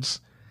Edwards.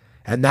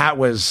 And that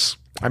was,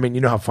 I mean,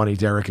 you know how funny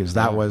Derek is.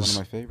 That was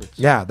one of my favorites.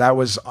 Yeah, that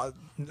was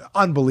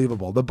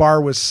unbelievable. The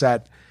bar was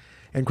set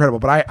incredible.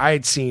 But I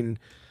had seen,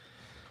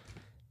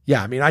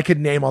 yeah, I mean, I could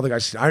name all the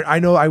guys. I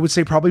know, I would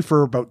say probably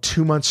for about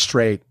 2 months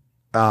straight,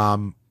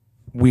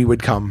 we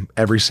would come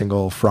every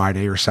single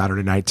Friday or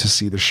Saturday night to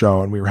see the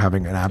show, and we were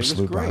having an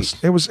absolute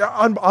blast. It was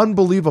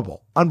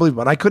unbelievable.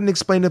 Unbelievable. And I couldn't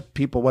explain to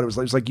people what it was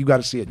like. It was like, you got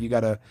to see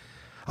it.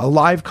 A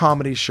live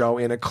comedy show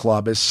in a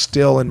club is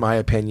still, in my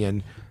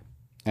opinion.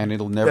 And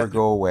it'll never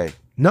go away.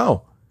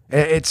 No.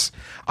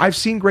 I've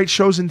seen great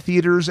shows in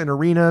theaters and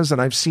arenas,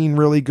 and I've seen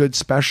really good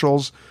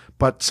specials,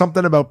 but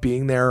something about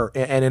being there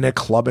and in a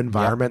club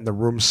environment, the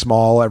room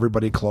small,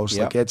 everybody close,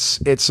 like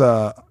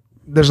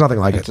there's nothing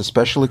like it. It's a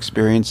special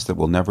experience that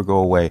will never go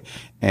away.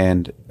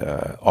 And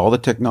all the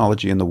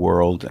technology in the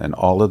world and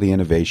all of the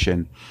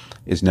innovation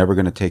is never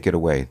going to take it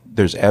away.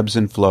 There's ebbs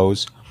and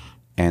flows,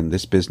 and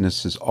this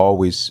business has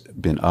always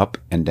been up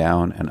and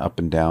down and up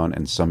and down,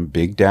 and some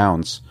big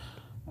downs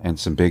and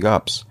some big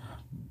ups.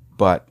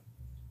 But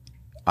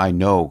I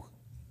know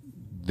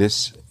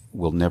this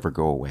will never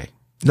go away.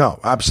 No,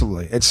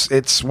 absolutely.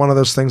 It's one of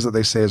those things that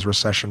they say is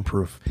recession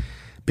proof.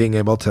 Being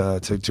able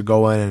to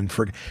go in and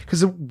forget,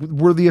 because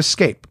we're the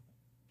escape,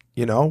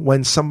 you know,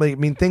 when somebody, I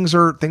mean, things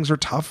are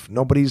tough.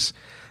 Nobody's,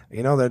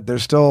 you know,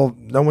 there's still,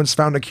 no one's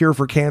found a cure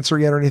for cancer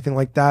yet or anything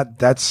like that.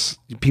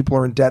 People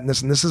are in debt, and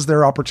this is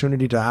their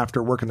opportunity to,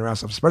 after working their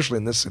ass off, especially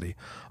in this city,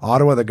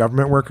 Ottawa, the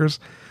government workers,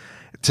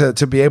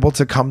 to be able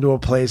to come to a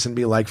place and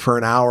be like, for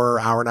an hour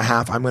and a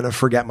half, I'm going to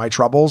forget my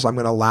troubles. I'm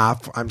going to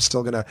laugh.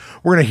 we're going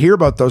to hear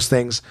about those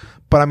things,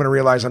 but I'm going to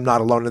realize I'm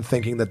not alone in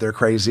thinking that they're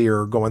crazy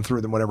or going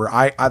through them, whatever.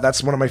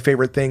 That's one of my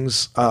favorite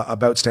things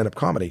about stand-up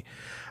comedy.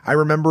 I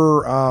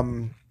remember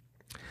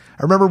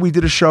we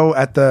did a show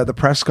at the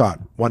Prescott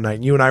one night,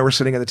 and you and I were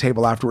sitting at the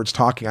table afterwards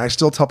talking. I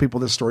still tell people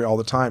this story all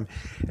the time,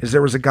 is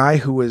there was a guy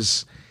who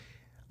was,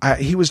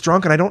 he was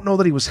drunk, and I don't know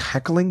that he was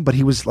heckling, but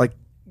he was like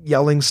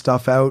yelling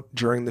stuff out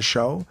during the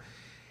show.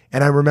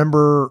 And I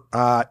remember,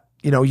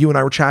 you know, you and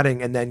I were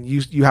chatting, and then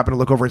you happen to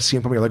look over and see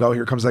him coming. You're like, oh,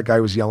 here comes that guy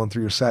who was yelling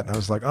through your set. And I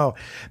was like, oh,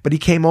 but he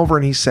came over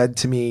and he said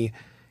to me,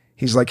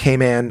 he's like, hey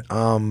man,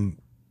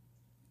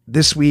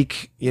 this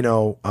week, you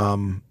know,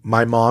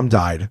 my mom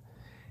died,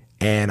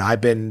 and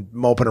I've been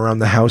moping around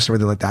the house and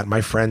everything like that.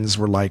 My friends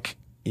were like,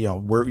 you know,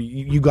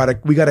 we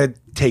gotta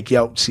take you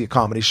out, see a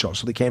comedy show.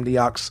 So they came to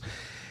Yucks.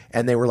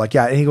 And they were like,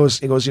 yeah. And he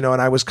goes, you know,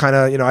 and I was kind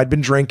of, you know, I'd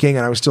been drinking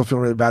and I was still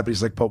feeling really bad. But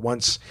he's like, but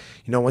once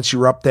you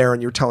were up there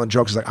and you're telling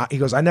jokes, he's like, he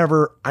goes, I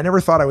never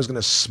thought I was going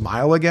to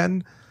smile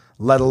again,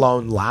 let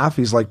alone laugh.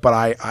 He's like, but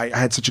I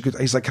had such a good,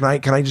 he's like, can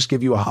I just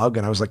give you a hug?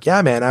 And I was like,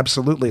 yeah, man,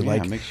 absolutely. Yeah,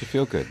 like, it makes you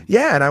feel good.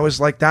 Yeah. And I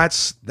was like,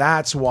 that's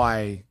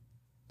why,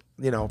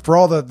 you know, for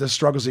all the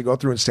struggles you go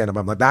through in stand up,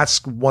 I'm like,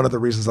 that's one of the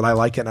reasons that I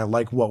like it. And I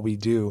like what we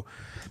do.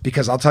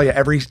 Because I'll tell you,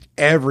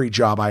 every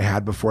job I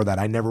had before that,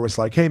 I never was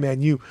like, hey man,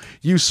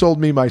 you sold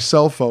me my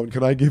cell phone.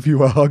 Can I give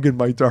you a hug in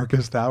my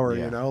darkest hour?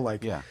 Yeah. You know,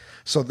 like, yeah.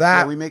 So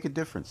that we make a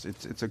difference.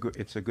 It's a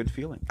good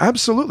feeling.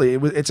 Absolutely.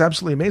 It's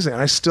absolutely amazing.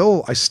 And I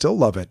still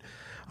love it.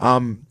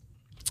 I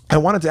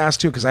wanted to ask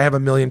too, because I have a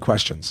million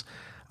questions.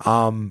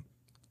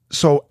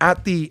 So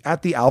at the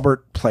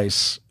Albert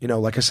place, you know,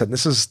 like I said,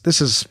 this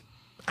is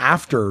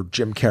after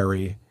Jim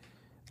Carrey,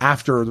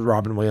 after the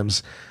Robin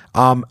Williams.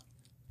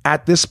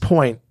 At this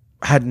point,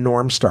 had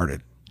Norm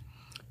started?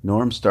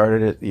 Norm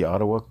started at the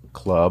Ottawa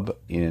Club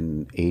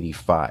in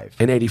 85.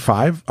 In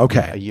 85?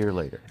 Okay. A year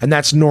later. And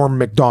that's Norm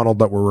Macdonald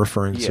that we're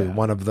referring to, Yeah.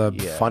 one of the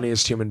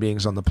funniest human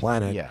beings on the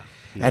planet. Yeah.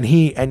 And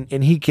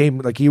he came,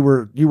 like, you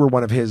were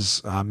one of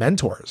his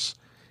mentors,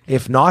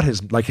 if not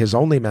his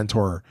only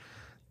mentor.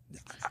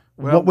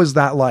 Well, what was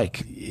that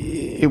like?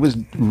 It was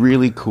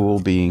really cool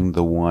being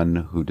the one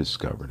who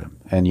discovered him.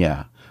 And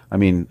yeah, I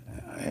mean,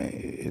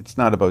 it's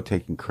not about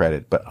taking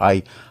credit, but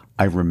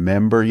I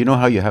remember, you know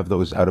how you have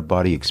those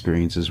out-of-body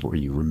experiences where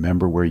you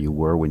remember where you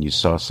were when you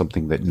saw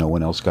something that no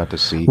one else got to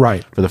see?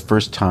 Right. For the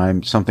first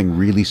time, something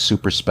really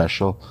super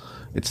special.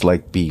 It's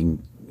like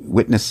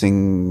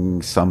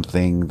witnessing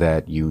something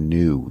that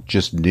you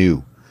just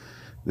knew.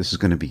 This is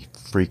going to be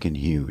freaking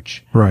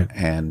huge. Right.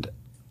 And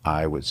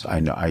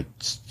I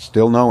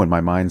still know in my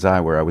mind's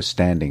eye where I was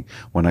standing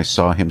when I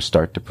saw him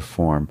start to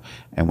perform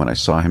and when I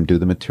saw him do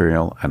the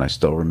material, and I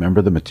still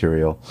remember the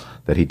material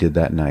that he did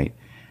that night.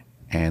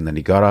 And then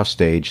he got off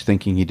stage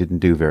thinking he didn't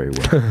do very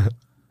well.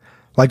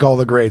 Like all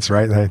the greats,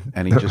 right?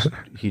 And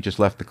he just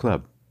left the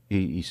club.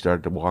 He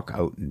started to walk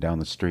out and down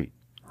the street,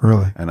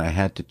 Really? and I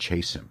had to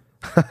chase him.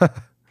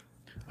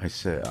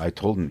 I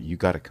told him, you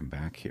got to come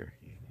back here.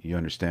 You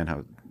understand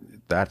how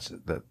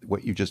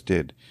what you just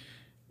did.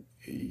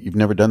 You've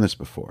never done this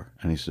before.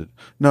 And he said,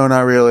 no,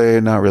 not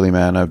really,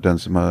 man. I've done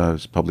some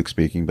public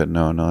speaking, but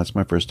no, that's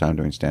my first time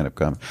doing stand-up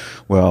comedy.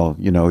 Well,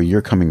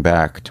 you're coming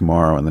back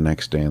tomorrow and the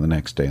next day and the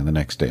next day and the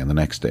next day and the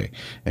next day,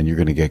 and you're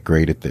going to get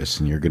great at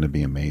this and you're going to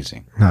be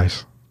amazing.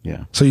 Nice.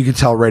 Yeah. So you could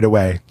tell right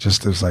away,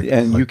 just as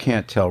you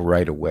can't tell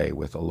right away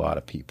with a lot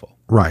of people.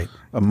 Right.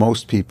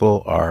 Most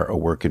people are a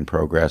work in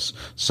progress.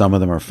 Some of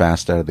them are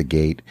fast out of the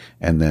gate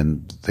and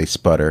then they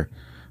sputter.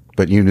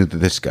 But you knew that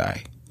this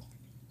guy,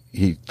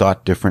 he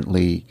thought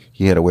differently.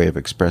 He had a way of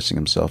expressing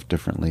himself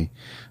differently.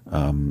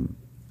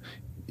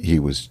 He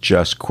was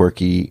just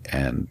quirky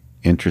and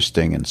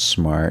interesting and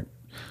smart.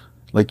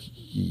 Like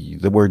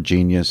the word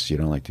genius, you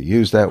don't like to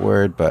use that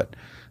word, but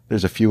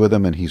there's a few of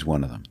them and he's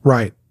one of them.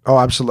 Right. Oh,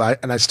 absolutely.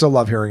 And I still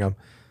love hearing him.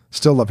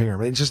 Still love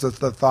hearing him. It's just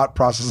the thought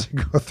process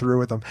you go through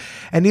with him.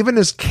 And even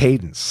his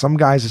cadence. Some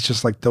guys, it's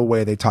just like the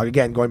way they talk.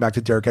 Again, going back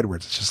to Derek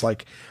Edwards, it's just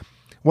like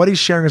what he's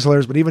sharing is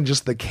hilarious, but even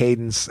just the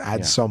cadence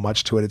adds so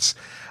much to it.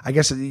 I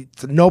guess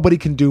nobody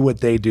can do what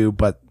they do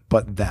but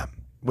them,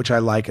 which I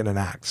like in an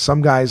act.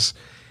 Some guys,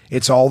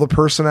 it's all the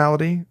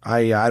personality.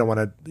 I don't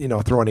want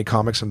to, throw any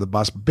comics under the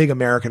bus. Big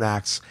American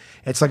acts,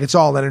 it's like it's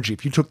all energy.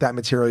 If you took that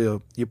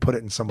material, you put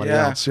it in somebody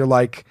else, you're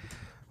like,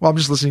 well, I'm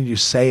just listening to you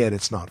say it.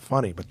 It's not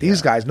funny. But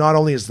these guys, not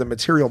only is the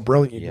material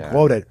brilliant, you can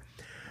quote it,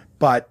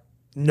 but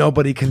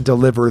nobody can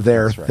deliver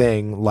their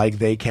thing like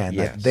they can.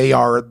 Yes. They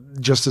are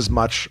just as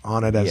much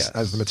on it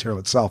as the material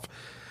itself.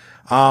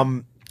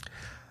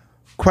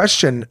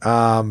 Question.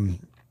 I'm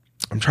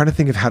trying to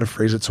think of how to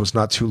phrase it so it's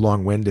not too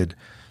long-winded.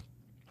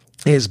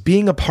 Is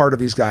being a part of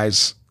these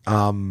guys'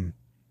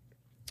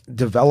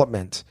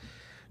 development.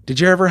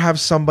 Did you ever have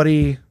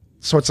somebody?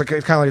 So it's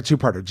kind of like a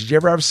two-parter. Did you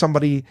ever have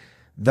somebody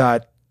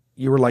that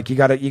you were like, you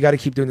got to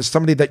keep doing this?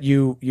 Somebody that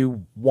you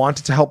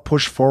wanted to help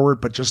push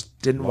forward, but just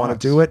didn't want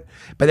to do it.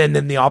 But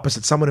then the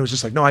opposite, someone who was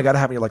just like, no, I got to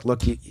have you. Like,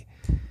 look,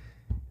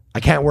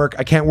 I can't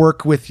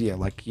work with you.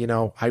 Like,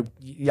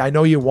 I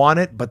know you want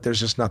it, but there's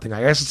just nothing.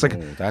 I guess it's like,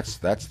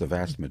 that's the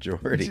vast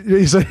majority.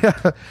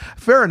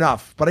 Fair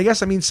enough. But I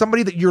guess,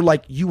 somebody that you're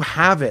like, you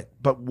have it,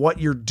 but what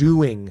you're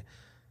doing,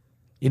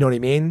 you know what I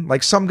mean?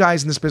 Like some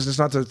guys in this business,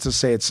 not to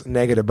say it's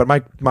negative, but my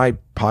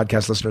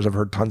podcast listeners, I've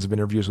heard tons of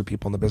interviews with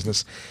people in the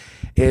business,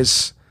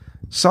 is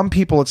some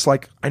people, it's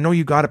like, I know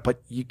you got it,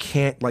 but you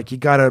can't, like, you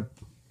got to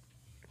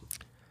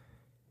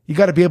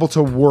be able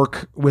to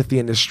work with the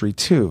industry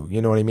too.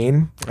 You know what I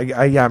mean?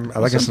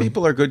 Some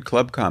people are good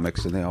club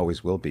comics and they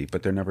always will be,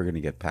 but they're never going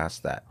to get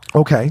past that.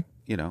 Okay.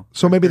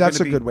 So maybe that's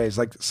a good way. It's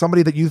like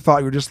somebody that you thought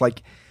you were just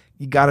like,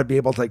 you got to be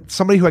able to, like,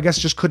 somebody who I guess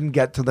just couldn't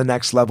get to the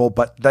next level,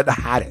 but that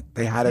had it.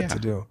 They had it to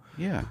do.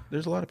 Yeah.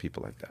 There's a lot of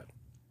people like that.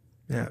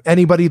 Yeah.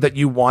 Anybody that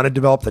you want to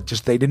develop that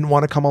just they didn't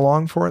want to come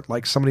along for it?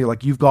 Like somebody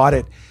like, you've got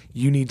it,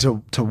 you need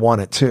to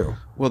want it too.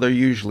 Well, they're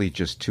usually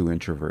just too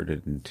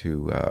introverted and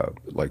too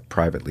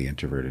privately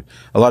introverted.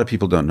 A lot of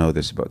people don't know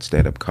this about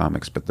stand-up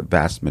comics, but the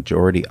vast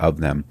majority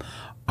of them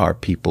are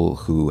people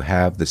who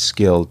have the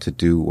skill to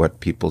do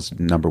what people's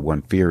number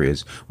one fear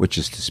is, which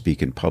is to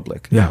speak in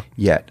public. Yeah.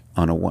 Yet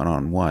on a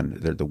one-on-one,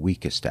 they're the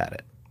weakest at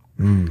it.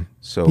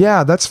 So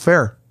yeah, that's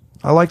fair.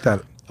 I like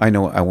that. I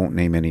know I won't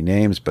name any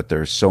names, but there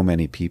are so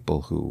many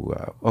people who,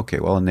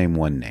 I'll name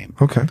one name.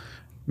 Okay.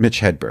 Mitch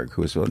Hedberg,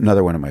 who is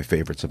another one of my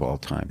favorites of all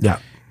time. Yeah.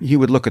 He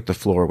would look at the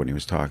floor when he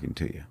was talking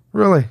to you.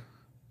 Really?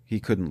 He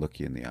couldn't look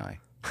you in the eye.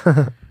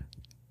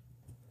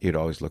 He'd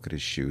always look at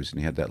his shoes, and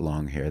he had that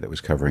long hair that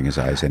was covering his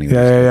eyes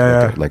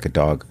anyway. Like a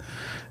dog.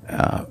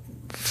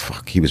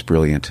 He was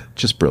brilliant,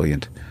 just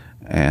brilliant.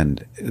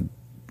 And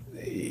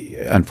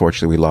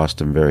unfortunately, we lost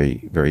him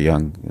very, very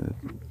young,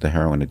 the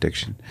heroin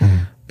addiction.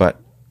 Mm-hmm.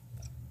 But,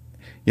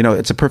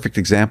 it's a perfect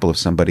example of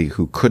somebody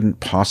who couldn't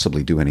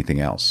possibly do anything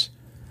else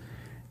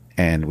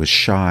and was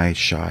shy,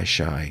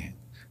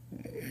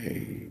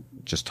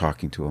 just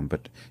talking to him.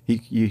 But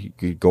you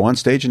could go on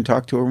stage and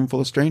talk to a room full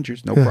of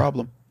strangers, no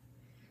problem.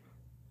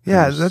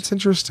 Yeah, that's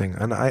interesting.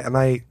 And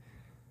I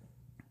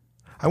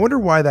wonder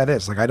why that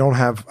is. Like,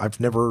 I've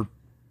never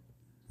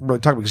really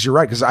talked, because you're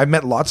right. Because I've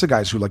met lots of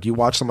guys who, like, you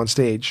watch them on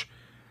stage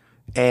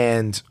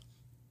and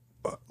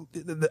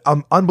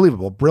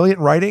unbelievable, brilliant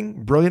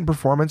writing, brilliant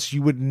performance.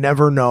 You would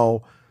never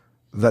know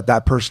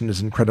that person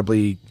is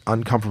incredibly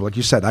uncomfortable. Like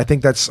you said, I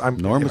think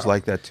Norm was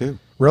like that too.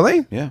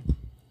 Really? Yeah.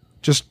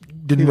 Just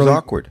didn't he was really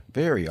awkward,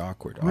 very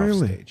awkward off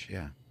stage.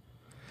 Yeah.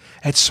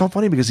 It's so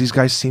funny because these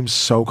guys seem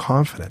so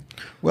confident.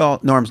 Well,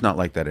 Norm's not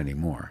like that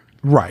anymore.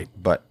 Right.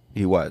 But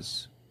he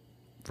was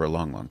for a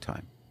long, long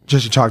time.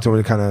 Just you talk to him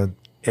in a kind of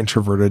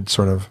introverted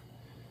sort of.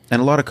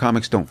 And a lot of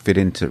comics don't fit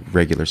into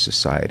regular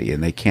society,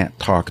 and they can't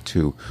talk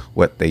to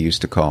what they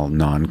used to call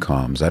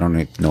non-coms. I don't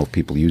know if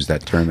people use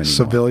that term anymore.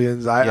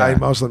 Civilians. I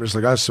most of them are just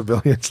like,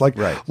 civilians. Like,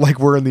 right. Like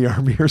we're in the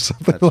army or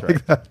something. That's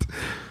like that.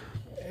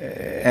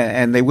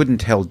 And they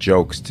wouldn't tell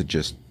jokes to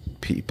just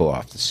people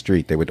off the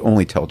street. They would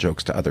only tell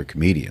jokes to other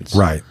comedians.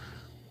 Right.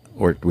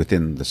 or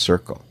within the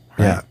circle.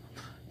 Yeah.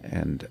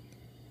 And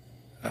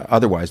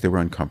otherwise, they were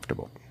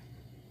uncomfortable.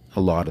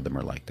 A lot of them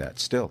are like that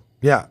still.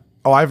 Yeah.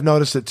 Oh, I've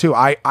noticed it too.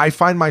 I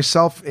find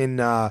myself in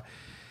a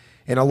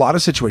lot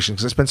of situations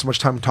because I spend so much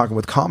time talking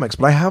with comics,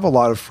 but I have a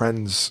lot of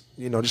friends,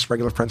 just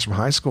regular friends from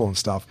high school and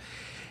stuff.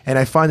 And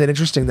I find it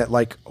interesting that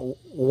like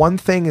one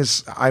thing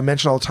is I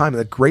mention all the time,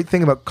 the great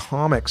thing about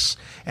comics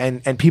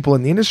and people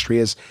in the industry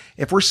is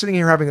if we're sitting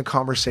here having a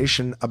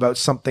conversation about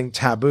something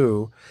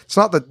taboo, it's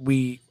not that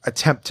we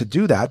attempt to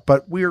do that,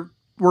 but we're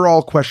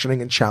all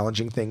questioning and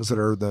challenging things that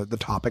are the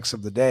topics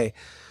of the day.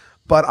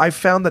 But I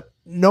found that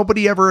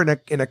nobody ever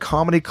in a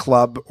comedy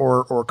club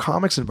or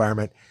comics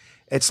environment,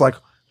 it's like,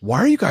 why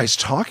are you guys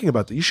talking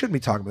about that? You shouldn't be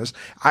talking about this.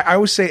 I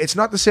always say it's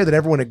not to say that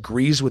everyone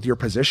agrees with your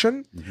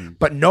position,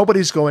 but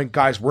nobody's going,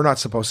 guys, we're not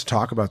supposed to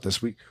talk about this.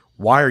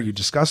 Why are you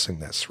discussing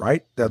this?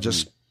 Right? They'll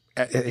just,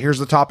 here's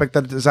the topic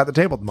that is at the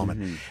table at the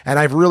moment. And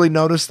I've really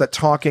noticed that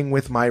talking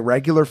with my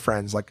regular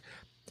friends, like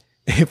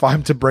if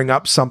I'm to bring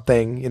up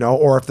something,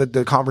 or if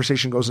the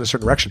conversation goes in a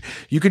certain direction,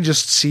 you can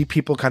just see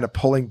people kind of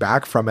pulling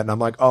back from it. And I'm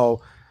like, oh,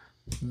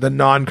 the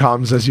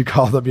non-coms, as you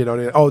call them,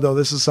 oh, no,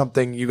 this is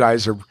something you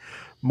guys are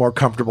more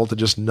comfortable to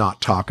just not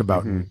talk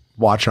about and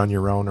watch on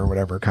your own or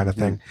whatever kind of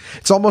thing.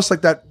 It's almost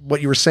like that,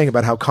 what you were saying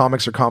about how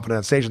comics are confident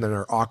on stage and then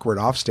they're awkward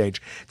off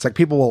stage. It's like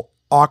people will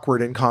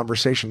awkward in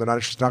conversation. They're not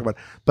interested in talking about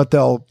it,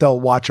 but they'll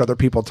watch other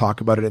people talk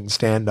about it in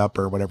stand up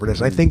or whatever it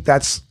is. And I think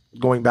that's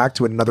going back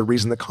to it. Another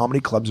reason that comedy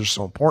clubs are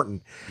so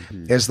important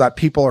is that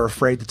people are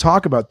afraid to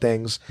talk about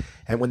things.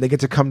 And when they get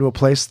to come to a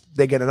place,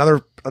 they get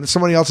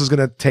somebody else is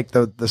going to take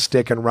the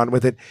stick and run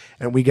with it.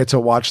 And we get to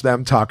watch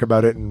them talk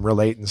about it and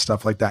relate and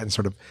stuff like that and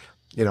sort of,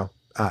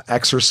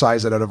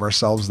 exercise it out of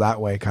ourselves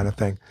that way kind of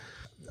thing.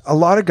 A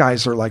lot of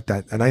guys are like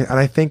that. And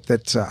I think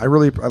that I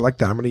like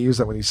that. I'm going to use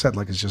that when you said,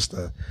 like, it's just,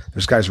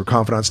 there's guys who are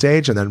confident on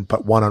stage and then,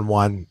 but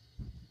one-on-one,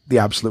 the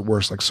absolute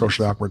worst, like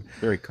socially awkward.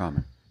 Very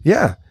common.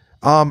 Yeah.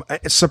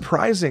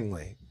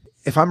 Surprisingly,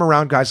 if I'm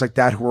around guys like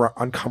that who are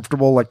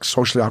uncomfortable, like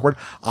socially awkward,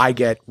 I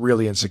get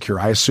really insecure.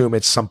 I assume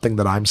it's something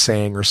that I'm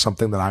saying or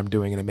something that I'm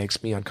doing and it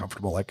makes me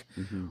uncomfortable. Like,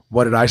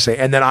 what did I say?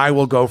 And then I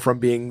will go from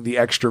being the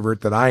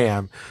extrovert that I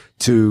am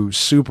to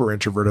super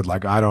introverted.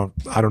 Like, I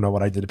don't know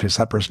what I did to piss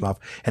that person off.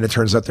 And it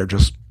turns out they're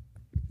just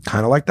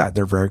kind of like that.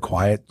 They're very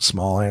quiet,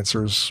 small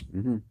answers.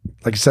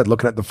 Like you said,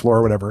 looking at the floor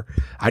or whatever.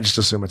 I just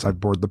assume I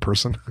bored the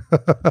person.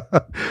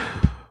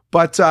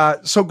 But,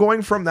 so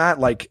going from that,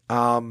 like,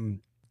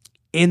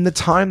 in the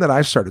time that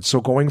I've started,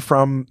 so going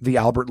from the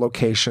Albert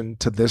location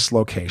to this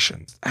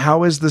location,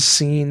 how has the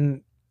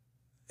scene,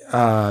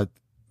 I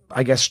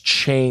guess,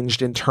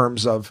 changed in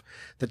terms of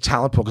the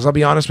talent pool? Because I'll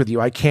be honest with you,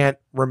 I can't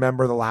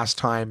remember the last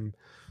time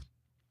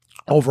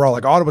overall,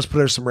 like Ottawa's put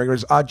there some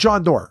regulars.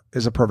 John Doerr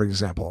is a perfect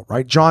example,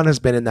 right? John has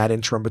been in that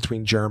interim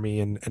between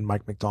Jeremy and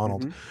Mike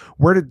McDonald.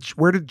 Where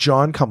did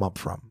John come up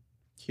from?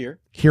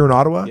 Here in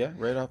Ottawa? Yeah,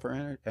 right off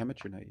our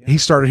amateur night. Yeah. He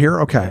started here?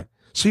 Okay. Yeah.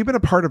 So you've been a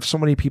part of so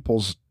many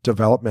people's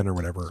development or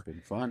whatever. It's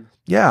been fun.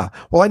 Yeah.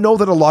 Well, I know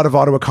that a lot of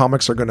Ottawa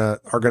comics are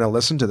gonna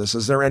listen to this.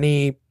 Is there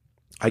any,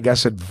 I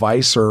guess,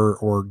 advice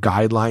or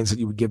guidelines that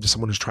you would give to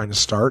someone who's trying to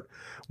start?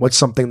 What's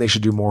something they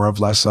should do more of,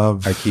 less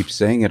of? I keep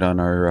saying it on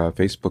our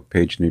Facebook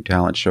page, New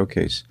Talent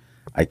Showcase.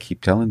 I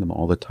keep telling them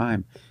all the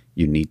time,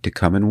 you need to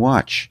come and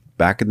watch.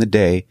 Back in the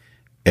day,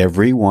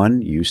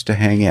 everyone used to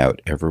hang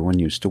out. Everyone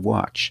used to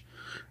watch.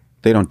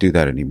 They don't do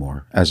that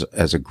anymore.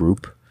 As a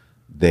group,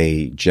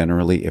 they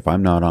generally, if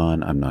I'm not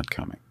on, I'm not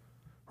coming.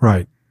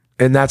 Right.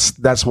 And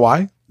that's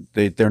why?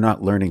 They're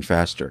not learning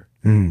faster.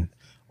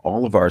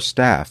 All of our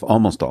staff,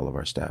 almost all of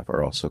our staff,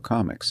 are also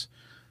comics.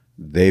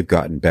 They've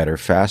gotten better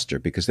faster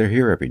because they're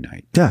here every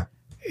night. Yeah.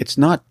 It's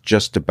not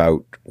just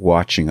about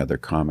watching other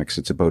comics.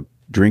 It's about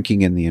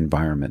drinking in the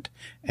environment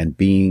and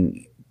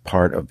being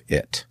part of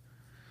it.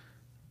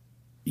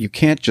 You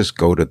can't just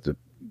go to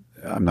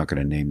I'm not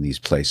going to name these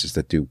places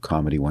that do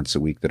comedy once a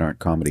week that aren't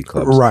comedy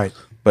clubs. Right.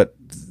 But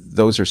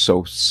those are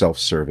so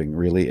self-serving,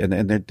 really, and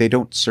they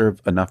don't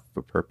serve enough of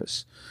a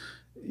purpose.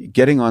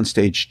 Getting on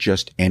stage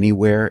just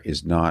anywhere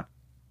is not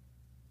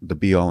the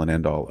be-all and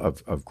end-all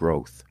of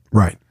growth.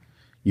 Right.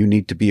 You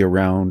need to be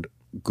around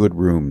good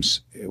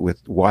rooms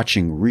with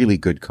watching really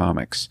good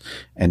comics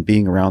and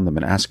being around them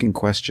and asking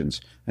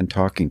questions and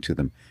talking to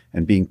them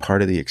and being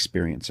part of the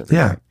experience every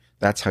night.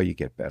 That's how you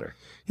get better.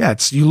 Yeah,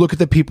 you look at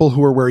the people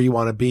who are where you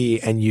want to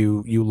be and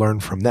you learn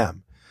from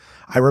them.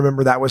 I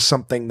remember that was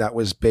something that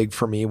was big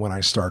for me when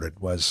I started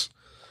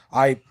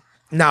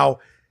now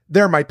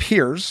they're my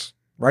peers,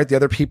 right? The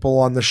other people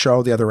on the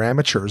show, the other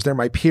amateurs, they're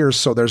my peers.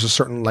 So there's a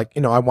certain, like,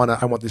 I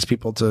want these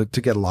people to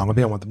get along with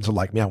me. I want them to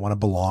like me. I want to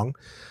belong.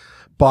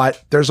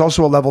 But there's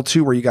also a level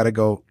too where you got to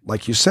go,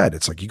 like you said,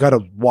 it's like you got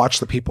to watch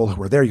the people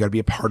who are there. You got to be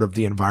a part of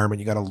the environment.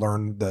 You got to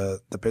learn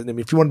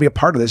if you want to be a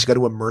part of this, you got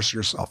to immerse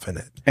yourself in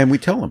it. And we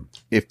tell them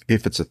if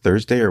it's a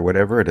Thursday or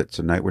whatever, and it's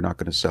a night we're not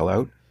going to sell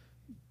out,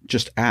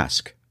 just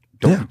ask.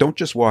 Don't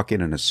just walk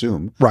in and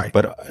assume. Right.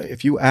 But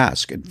if you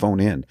ask and phone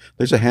in,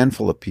 there's a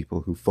handful of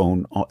people who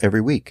phone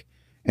every week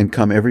and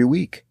come every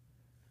week.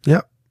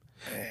 Yep.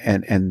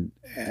 and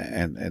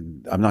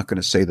I'm not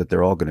going to say that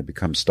they're all going to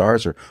become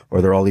stars or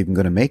they're all even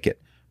going to make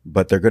it,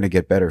 but they're going to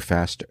get better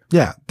faster.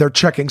 Yeah. They're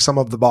checking some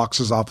of the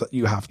boxes off that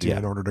you have to Yeah.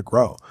 in order to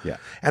grow. Yeah.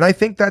 And I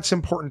think that's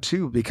important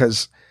too,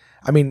 because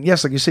I mean,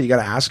 yes, like you said, you got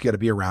to ask, you got to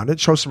be around it,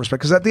 show some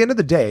respect. Cause at the end of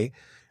the day,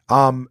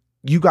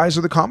 you guys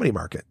are the comedy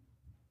market.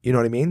 You know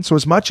what I mean? So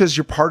as much as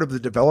you're part of the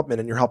development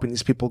and you're helping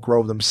these people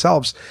grow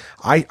themselves,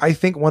 I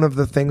think one of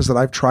the things that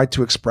I've tried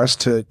to express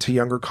to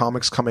younger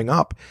comics coming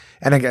up,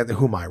 and again,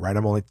 who am I, right?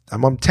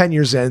 I'm 10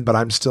 years in, but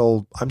I'm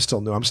still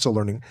new. I'm still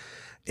learning,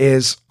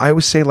 is I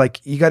always say,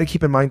 like, you got to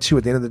keep in mind too,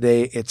 at the end of the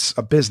day, it's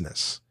a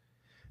business.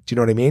 Do you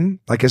know what I mean?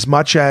 Like as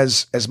much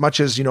as,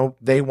 you know,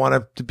 they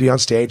want to be on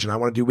stage and I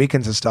want to do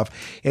weekends and stuff,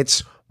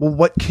 it's, well,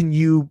 what can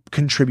you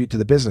contribute to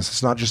the business?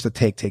 It's not just a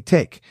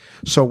take.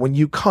 So when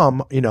you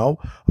come, you know,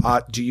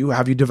 have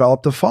you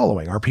developed a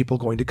following? Are people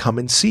going to come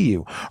and see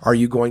you? Are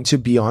you going to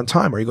be on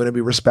time? Are you going to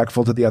be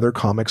respectful to the other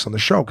comics on the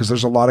show? Because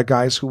there's a lot of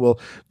guys who will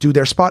do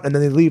their spot and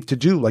then they leave to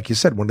do, like you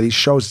said, one of these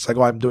shows. It's like,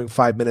 oh, I'm doing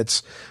 5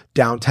 minutes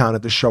downtown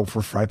at the show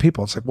for 5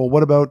 people. It's like, well,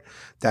 what about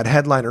that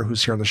headliner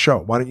who's here on the show?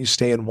 Why don't you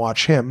stay and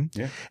watch him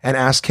and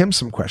ask him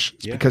some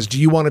questions? Yeah. Because do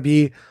you want to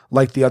be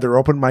like the other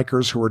open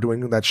micers who are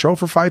doing that show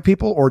for 5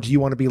 people? Or do you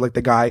want to be like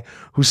the guy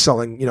who's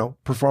selling, you know,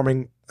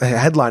 performing,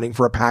 headlining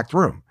for a packed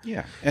room?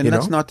 Yeah. And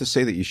that's not to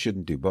say that you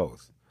shouldn't do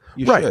both.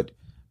 You Right. should,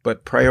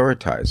 but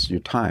prioritize your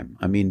time.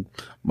 I mean,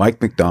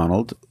 Mike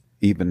McDonald,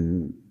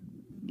 even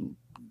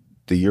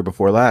the year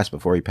before last,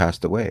 before he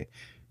passed away,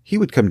 he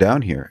would come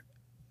down here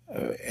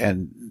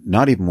and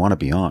not even want to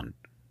be on.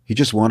 He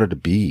just wanted to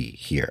be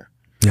here.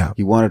 Yeah.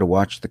 He wanted to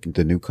watch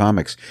the new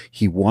comics.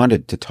 He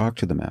wanted to talk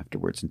to them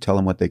afterwards and tell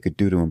them what they could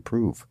do to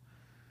improve.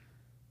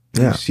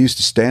 Yeah. He used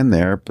to stand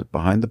there, but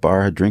behind the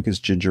bar, drink his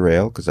ginger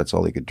ale because that's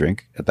all he could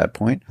drink at that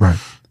point. Right.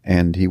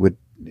 And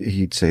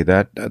he'd say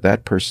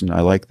that person,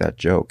 I like that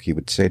joke. He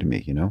would say to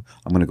me, you know,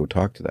 I'm going to go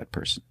talk to that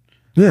person.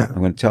 Yeah.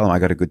 I'm going to tell him I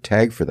got a good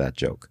tag for that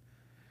joke.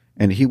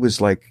 And he was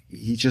like,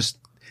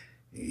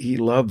 he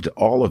loved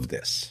all of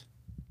this.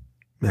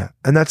 Yeah.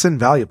 And that's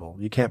invaluable.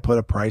 You can't put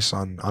a price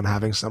on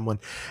having someone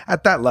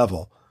at that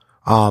level,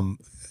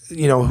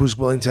 you know, who's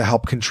willing to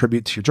help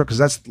contribute to your joke. Cause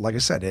that's, like I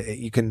said,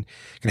 you can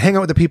hang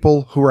out with the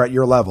people who are at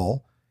your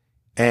level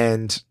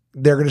and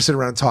they're going to sit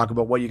around and talk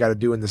about what you got to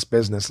do in this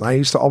business. And I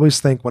used to always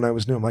think when I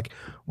was new, I'm like,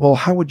 well,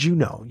 how would you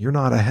know? You're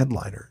not a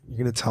headliner. You're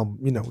going to tell,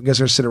 you know, you guys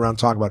are going to sit around and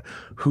talk about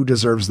who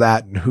deserves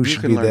that and who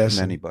should be this.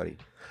 From anybody.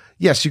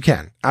 Yes, you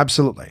can.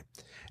 Absolutely.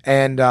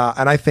 And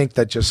I think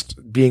that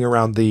just being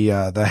around the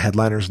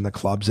headliners and the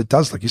clubs, it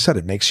does, like you said,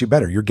 it makes you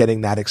better. You're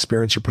getting that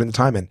experience. You're putting the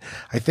time in.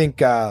 I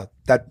think,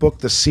 that book,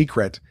 The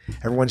Secret,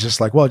 everyone's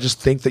just like, well,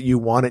 just think that you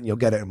want it and you'll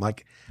get it. I'm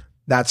like,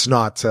 that's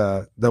not,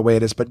 the way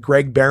it is. But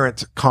Greg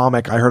Behrendt,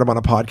 comic, I heard him on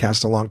a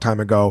podcast a long time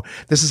ago.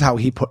 This is how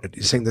he put it.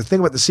 He's saying the thing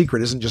about The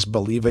Secret isn't just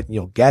believe it and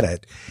you'll get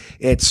it.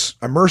 It's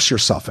immerse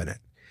yourself in it.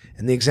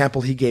 And the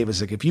example he gave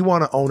is like, if you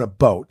want to own a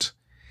boat,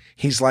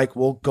 he's like,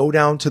 well, go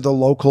down to the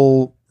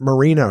local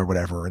marina or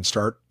whatever and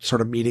start sort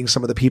of meeting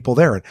some of the people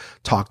there and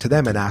talk to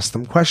them and ask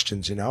them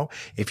questions. You know,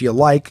 if you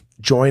like,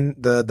 join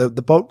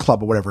the boat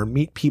club or whatever and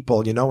meet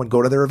people, you know, and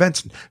go to their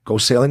events and go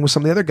sailing with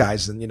some of the other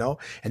guys. And, you know,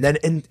 and then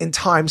in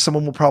time,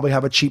 someone will probably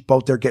have a cheap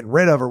boat they're getting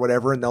rid of or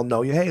whatever. And they'll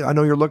know you, hey, I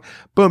know you're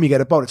boom, you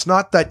get a boat. It's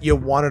not that you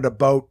wanted a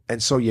boat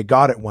and so you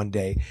got it one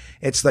day.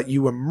 It's that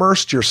you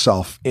immersed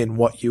yourself in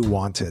what you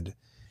wanted.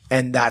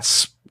 And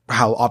that's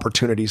how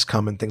opportunities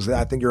come and things like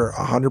that. I think you're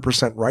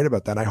 100% right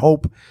about that. And I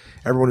hope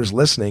everyone who's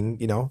listening,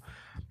 you know,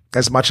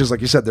 as much as,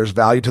 like you said, there's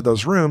value to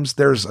those rooms,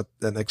 there's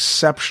an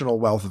exceptional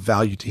wealth of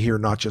value to hear,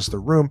 not just the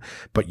room,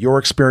 but your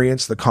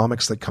experience, the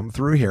comics that come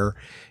through here.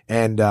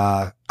 And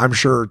I'm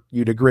sure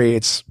you'd agree,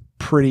 it's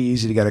pretty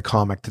easy to get a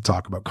comic to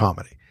talk about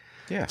comedy.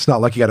 Yeah. It's not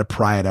like you got to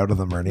pry it out of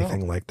them or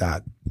anything like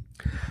that.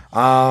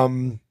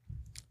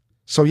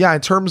 So yeah,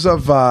 in terms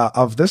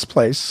of this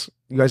place,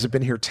 you guys have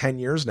been here 10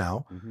 years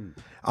now. Mm-hmm.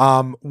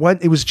 When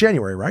it was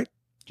January, right?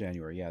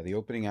 January. Yeah. The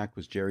opening act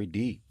was Jerry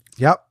D.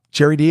 Yep.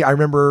 Jerry D. I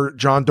remember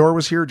John Doerr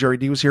was here. Jerry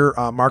D was here.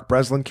 Mark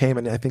Breslin came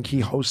and I think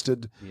he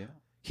hosted. Yeah.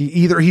 He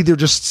either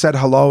just said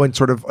hello and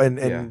sort of, and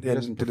He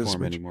doesn't did his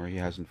perform speech. anymore. He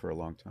hasn't for a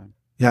long time.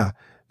 Yeah.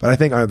 But I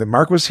think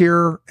Mark was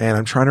here and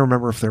I'm trying to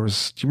remember if there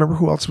was, do you remember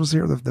who else was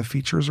here? The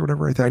features or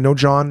whatever. I know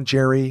John,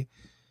 Jerry.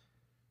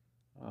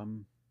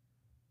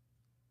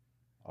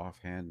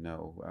 Offhand,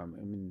 no. I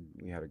mean,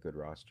 we had a good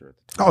roster at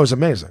the Oh, time. it was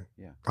amazing.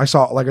 Yeah. I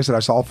saw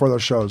all 4 of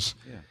those shows.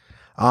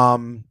 Yeah.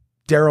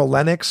 Daryl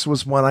Lennox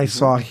was one I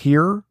saw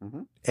here,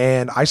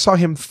 and I saw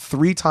him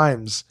 3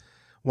 times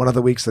one of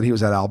the weeks that he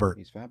was at Albert.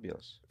 He's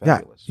fabulous.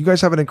 Yeah, you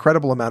guys have an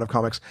incredible amount of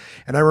comics,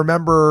 and I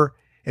remember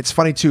it's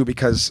funny too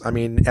because I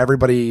mean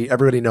everybody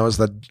knows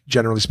that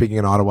generally speaking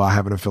in Ottawa I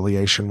have an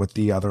affiliation with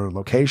the other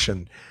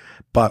location,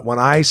 but when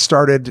I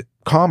started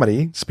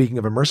comedy, speaking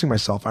of immersing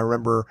myself, I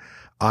remember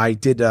I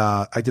did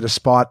a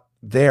spot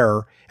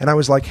there, and I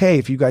was like, hey,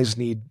 if you guys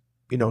need,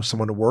 you know,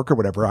 someone to work or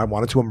whatever, I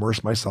wanted to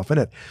immerse myself in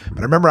it. But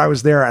I remember I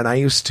was there and I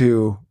used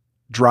to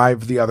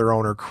drive the other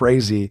owner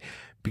crazy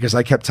because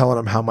I kept telling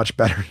him how much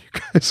better you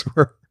guys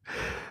were.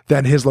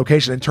 than his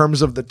location in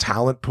terms of the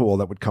talent pool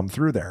that would come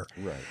through there.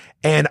 Right.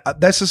 And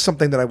this is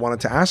something that I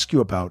wanted to ask you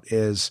about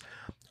is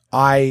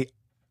I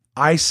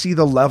see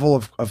the level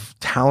of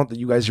talent that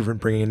you guys have been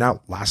bringing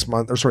out last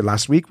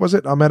week, was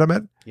it?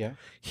 Ahmed? Yeah.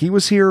 He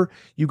was here.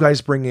 You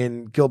guys bring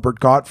in Gilbert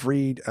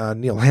Gottfried,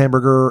 Neil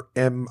Hamburger,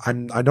 I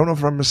don't know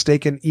if I'm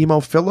mistaken, Emo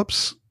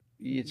Phillips.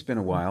 It's been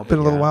a while. Been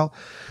a little while.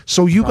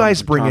 So you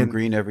guys bring Tom in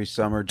Green every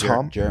summer,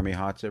 Jeremy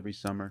Hotz every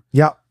summer.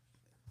 Yeah.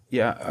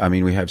 Yeah. I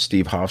mean, we have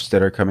Steve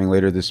Hofstetter coming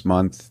later this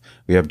month.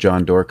 We have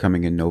John Doerr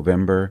coming in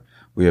November.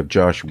 We have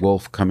Josh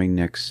Wolf coming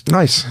next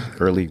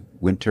early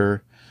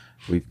winter.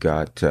 We've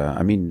got,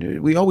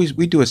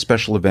 we do a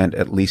special event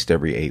at least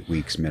every 8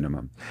 weeks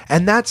minimum.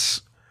 And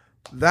that's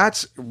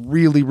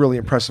really, really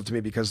impressive to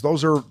me because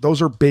those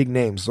are big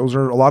names. A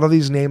lot of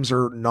these names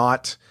are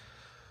not,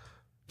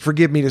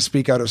 forgive me to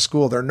speak out of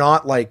school. They're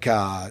not like,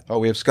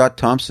 we have Scott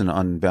Thompson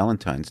on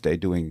Valentine's Day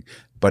doing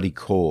Buddy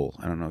Cole.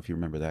 I don't know if you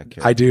remember that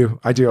character.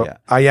 I do. Yeah.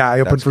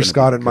 I opened for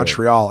Scott in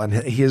Montreal and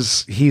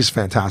he's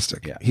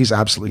fantastic. Yeah. He's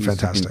absolutely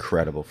fantastic.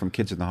 Incredible. From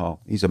Kids in the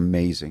Hall. He's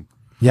amazing.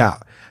 Yeah.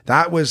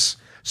 That was,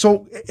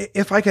 so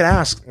if I could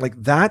ask,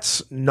 like,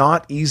 that's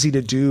not easy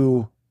to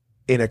do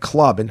in a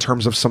club in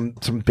terms of some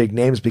big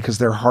names because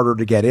they're harder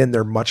to get in.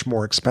 They're much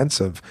more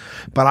expensive.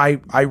 But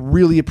I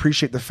really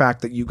appreciate the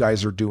fact that you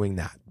guys are doing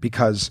that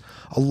because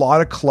a lot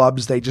of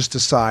clubs, they just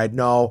decide,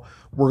 no,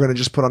 we're going to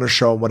just put on a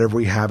show and whatever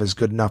we have is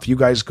good enough. You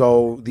guys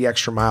go the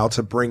extra mile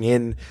to bring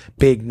in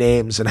big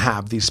names and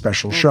have these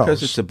special shows.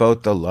 Because it's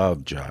about the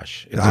love,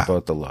 Josh. It's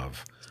about the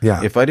love.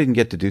 Yeah. If I didn't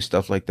get to do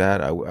stuff like that,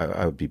 I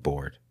would be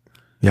bored.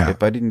 Yeah.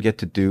 If I didn't get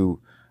to do,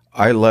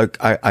 I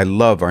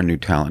love our new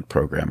talent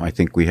program. I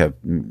think we have,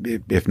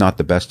 if not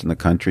the best in the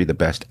country, the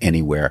best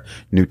anywhere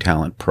new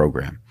talent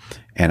program.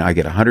 And I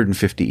get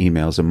 150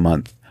 emails a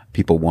month,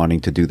 people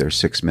wanting to do their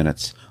 6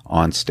 minutes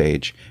on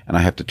stage. And I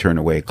have to turn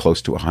away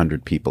close to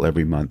 100 people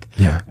every month.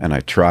 Yeah. And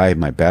I try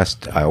my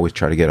best. I always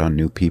try to get on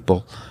new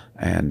people.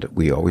 And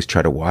we always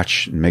try to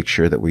watch and make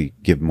sure that we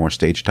give more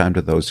stage time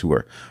to those who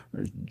are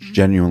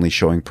genuinely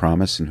showing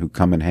promise and who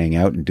come and hang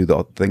out and do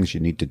the things you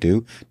need to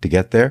do to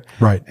get there.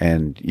 Right.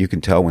 And you can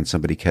tell when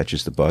somebody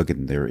catches the bug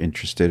and they're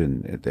interested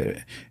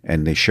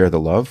and they share the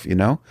love, you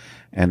know,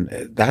 and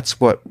that's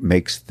what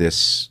makes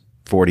this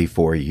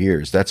 44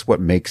 years. That's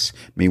what makes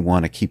me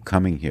want to keep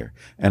coming here.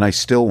 And I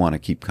still want to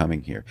keep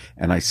coming here.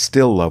 And I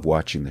still love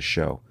watching the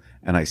show.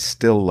 And I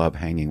still love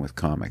hanging with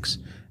comics.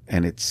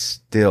 And it's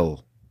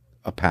still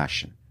a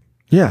passion.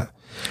 Yeah.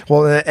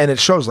 Well, and it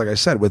shows, like I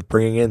said, with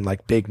bringing in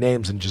like big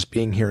names and just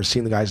being here,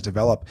 seeing the guys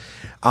develop.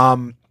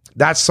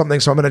 That's something.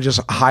 So I'm going to just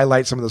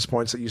highlight some of those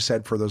points that you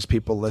said for those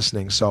people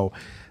listening. So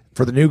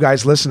for the new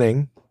guys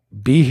listening,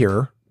 be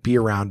here, be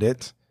around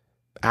it,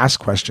 ask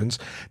questions.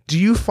 Do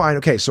you find,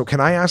 okay, so can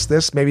I ask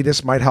this? Maybe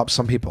this might help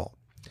some people.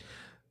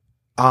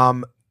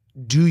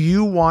 Do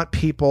you want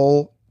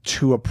people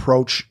to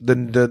approach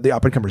the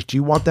up and comers? Do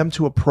you want them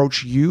to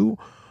approach you,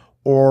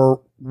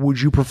 or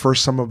would you prefer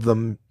some of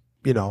them,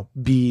 you know,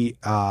 be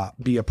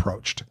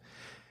approached?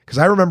 Because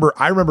I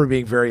remember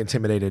being very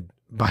intimidated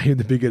by you in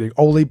the beginning,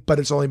 but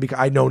it's only because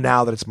I know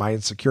now that it's my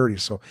insecurity.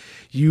 So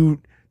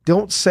you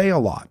don't say a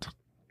lot.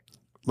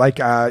 Like,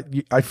 I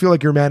feel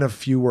like you're a man of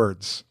few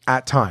words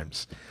at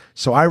times.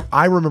 So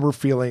I remember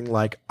feeling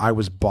like I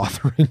was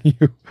bothering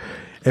you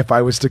if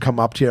I was to come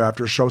up to you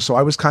after a show. So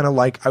I was kind of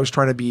like, I was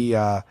trying to be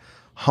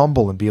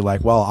humble and be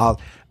like, well,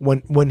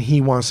 when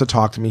he wants to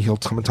talk to me, he'll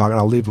come and talk, and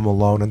I'll leave him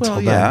alone until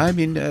then. Yeah, I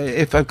mean,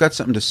 if I've got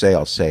something to say,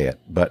 I'll say it.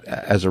 But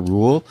as a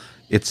rule,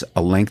 it's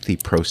a lengthy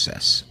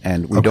process,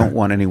 and we don't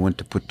want anyone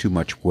to put too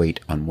much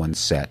weight on one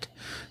set.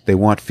 They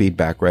want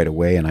feedback right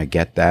away, and I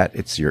get that.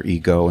 It's your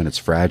ego, and it's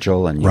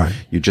fragile, and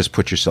you just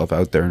put yourself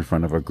out there in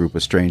front of a group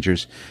of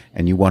strangers,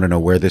 and you want to know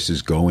where this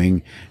is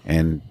going,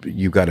 and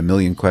you've got a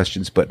million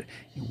questions. But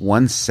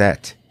one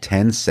set,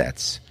 10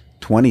 sets,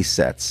 20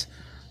 sets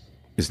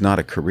is not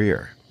a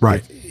career.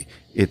 Right.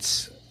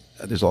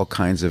 There's all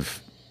kinds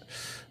of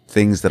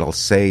things that I'll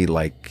say,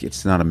 like,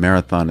 it's not a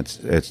marathon,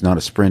 it's not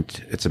a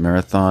sprint, it's a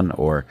marathon,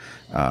 or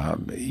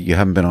you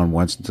haven't been on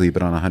once until you've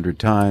been on 100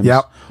 times.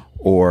 Yep.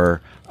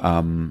 Or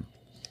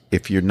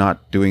if you're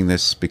not doing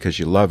this because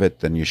you love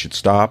it, then you should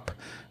stop.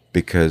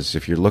 Because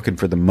if you're looking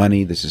for the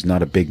money, this is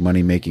not a big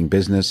money-making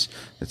business.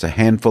 It's a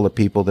handful of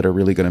people that are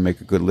really going to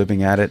make a good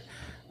living at it.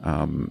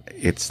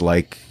 It's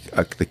like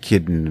the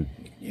kid in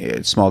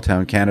small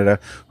town Canada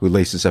who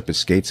laces up his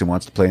skates and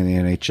wants to play in the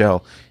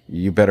NHL.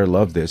 You better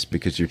love this,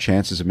 because your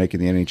chances of making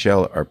the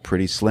NHL are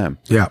pretty slim.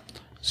 Yeah.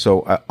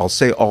 So I'll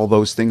say all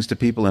those things to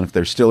people, and if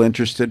they're still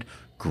interested,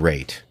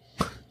 great.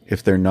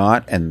 If they're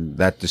not, and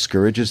that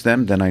discourages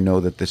them, then I know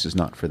that this is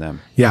not for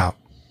them. Yeah.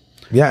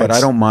 Yeah. But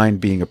I don't mind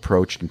being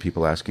approached and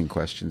people asking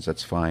questions.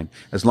 That's fine,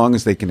 as long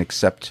as they can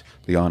accept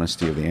the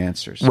honesty of the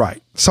answers.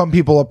 Right. Some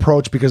people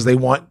approach because they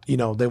want you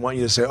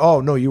to say,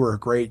 "Oh no, you were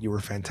great, you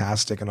were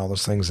fantastic," and all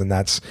those things. And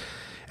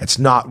it's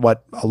not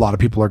what a lot of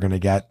people are going to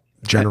get.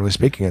 Generally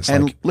speaking, it's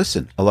And like,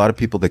 listen, a lot of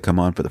people that come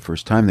on for the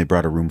first time, they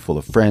brought a room full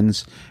of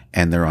friends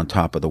and they're on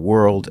top of the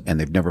world and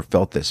they've never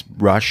felt this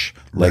rush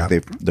like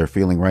they're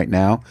feeling right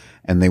now,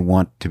 and they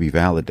want to be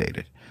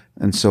validated.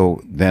 And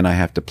so then I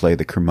have to play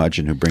the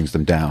curmudgeon who brings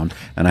them down,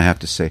 and I have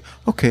to say,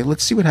 okay,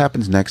 let's see what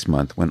happens next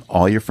month when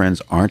all your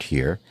friends aren't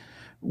here,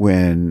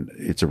 when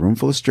it's a room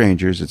full of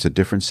strangers, it's a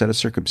different set of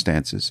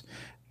circumstances,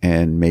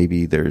 and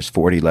maybe there's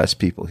 40 less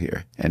people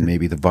here, and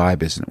maybe the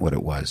vibe isn't what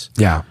it was.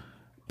 yeah.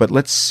 But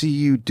let's see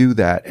you do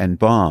that and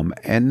bomb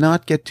and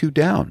not get too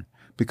down,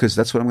 because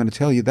that's what I'm going to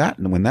tell you that.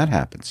 And when that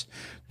happens,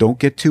 don't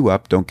get too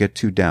up, don't get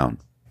too down,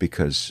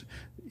 because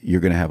you're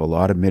going to have a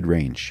lot of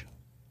mid-range,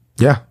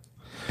 Yeah.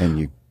 and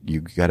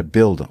you got to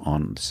build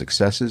on the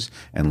successes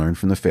and learn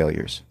from the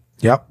failures.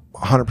 Yep.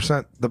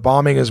 100%. The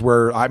bombing is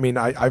where, I mean,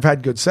 I've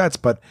had good sets,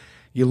 but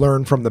you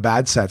learn from the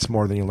bad sets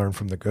more than you learn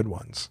from the good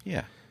ones.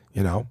 Yeah.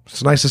 You know,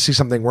 it's nice to see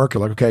something work.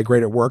 You're like, okay,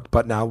 great, it worked,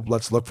 but now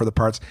let's look for the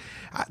parts.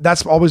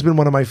 That's always been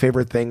one of my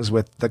favorite things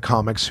with the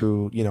comics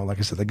who, you know, like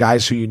I said, the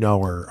guys who you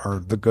know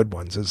are the good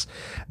ones, is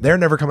they're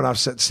never coming off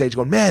stage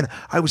going, man,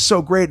 I was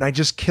so great and I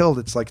just killed.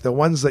 It's like the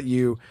ones that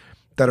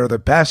are the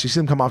best, you see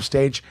them come off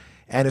stage,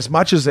 and as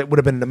much as it would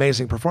have been an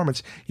amazing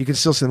performance, you can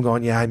still see them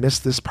going, yeah, I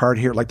missed this part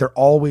here. Like they're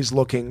always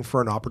looking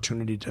for an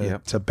opportunity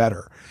to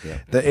better.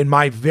 Yeah. In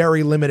my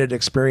very limited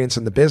experience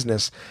in the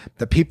business,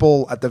 the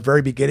people at the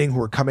very beginning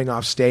who are coming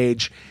off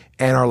stage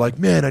and are like,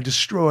 man, I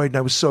destroyed and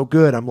I was so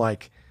good. I'm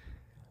like,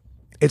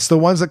 it's the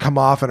ones that come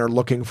off and are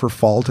looking for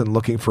fault and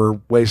looking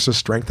for ways to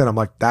strengthen. I'm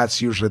like,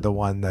 that's usually the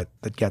one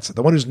that gets it.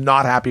 The one who's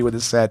not happy with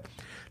his set,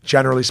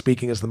 generally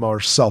speaking, is the more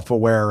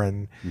self-aware,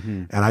 and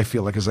I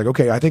feel like it's like,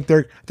 okay, I think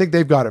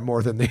they've got it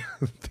more than the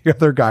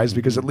other guys,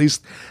 because at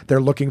least they're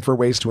looking for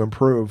ways to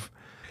improve.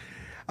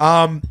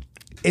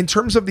 In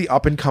terms of the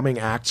up and coming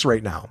acts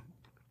right now,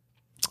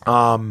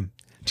 do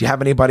you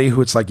have anybody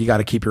who it's like you got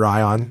to keep your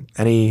eye on?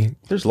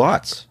 There's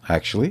lots,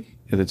 actually.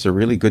 It's a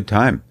really good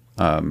time.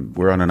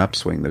 We're on an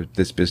upswing.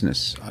 This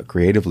business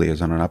creatively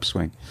is on an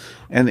upswing,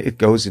 and it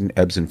goes in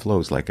ebbs and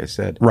flows, like I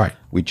said. Right.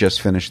 We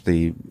just finished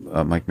the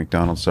Mike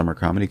McDonald Summer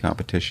Comedy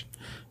Competition,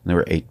 and there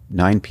were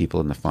 9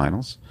 people in the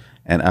finals.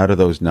 And out of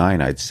those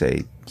 9, I'd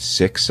say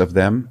 6 of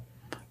them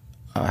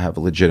have a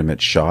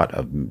legitimate shot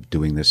of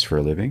doing this for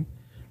a living.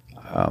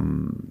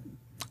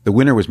 The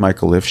winner was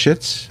Michael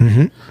Lifshitz,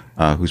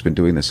 who's been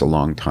doing this a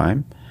long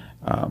time.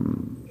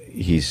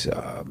 He's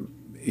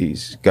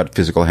got a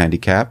physical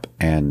handicap,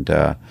 and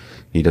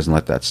he doesn't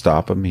let that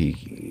stop him.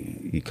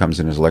 He comes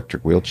in his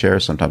electric wheelchair.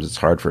 Sometimes it's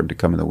hard for him to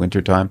come in the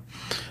wintertime.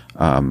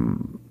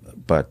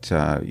 But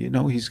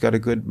he's got a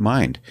good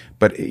mind.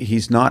 But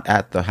he's not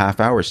at the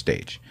half-hour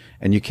stage.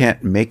 And you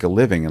can't make a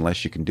living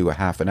unless you can do a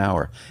half an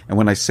hour. And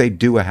when I say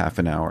do a half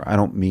an hour, I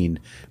don't mean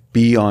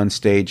be on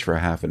stage for a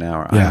half an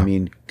hour. Yeah. I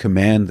mean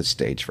command the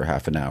stage for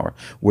half an hour,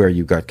 where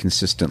you've got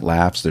consistent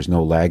laughs. There's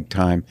no lag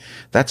time.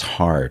 That's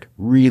hard,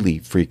 really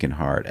freaking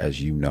hard,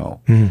 as you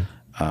know.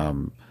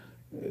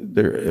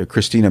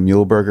 Christina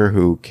Muehlberger,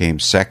 who came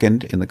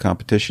second in the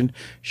competition,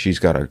 she's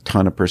got a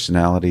ton of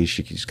personality.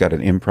 She's got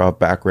an improv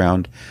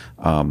background.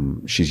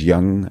 She's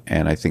young,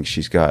 and I think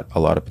she's got a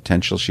lot of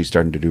potential. She's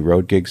starting to do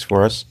road gigs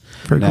for us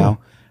now.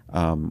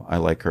 Cool. I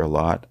like her a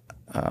lot.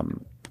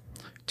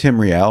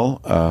 Tim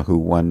Riel, who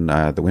won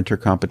the winter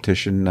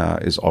competition,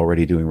 is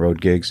already doing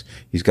road gigs.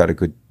 He's got a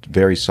good,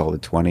 very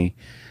solid 20.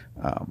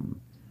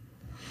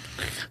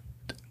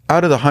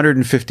 Out of the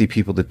 150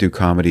 people that do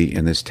comedy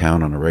in this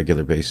town on a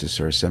regular basis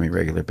or a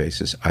semi-regular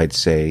basis, I'd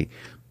say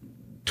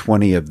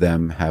 20 of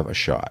them have a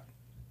shot.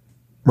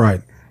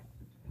 Right.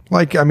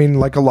 Like a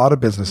lot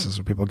of businesses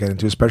that people get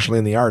into, especially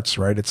in the arts,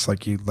 right? It's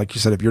like you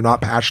said, if you're not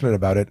passionate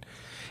about it,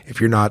 if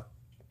you're not,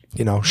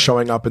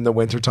 showing up in the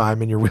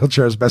wintertime in your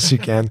wheelchair as best you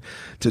can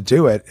to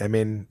do it, I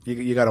mean,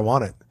 you got to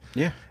want it.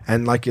 Yeah.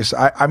 And like you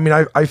said,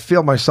 I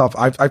feel myself,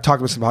 I've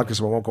talked about some podcasts,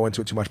 so I won't go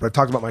into it too much, but I've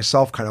talked about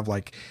myself kind of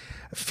like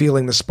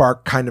feeling the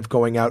spark kind of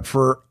going out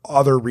for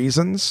other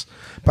reasons,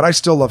 but I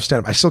still love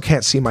stand-up. I still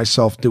can't see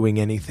myself doing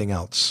anything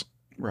else.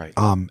 Right.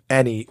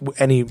 Any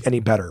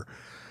better.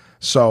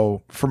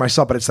 So for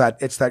myself, but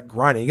it's that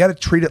grinding. You got to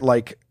treat it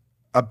like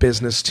a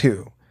business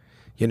too.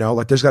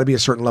 Like there's got to be a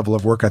certain level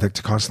of work ethic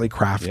to constantly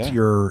craft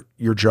your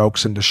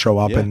jokes and to show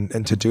up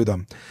and to do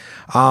them.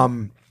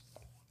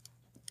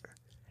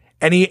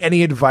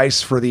 Any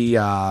advice for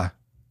the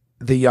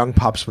young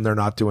pups when they're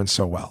not doing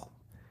so well?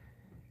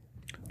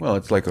 Well,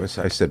 it's like I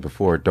said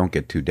before, don't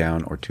get too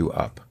down or too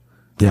up,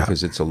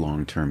 because it's a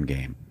long-term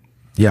game.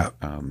 Yeah.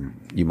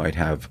 You might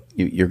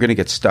you're going to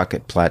get stuck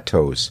at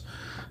plateaus.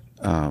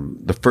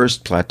 The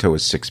first plateau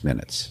is 6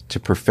 minutes. To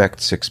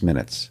perfect 6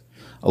 minutes,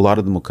 a lot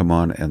of them will come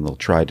on and they'll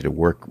try to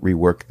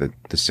rework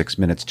the 6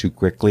 minutes too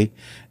quickly,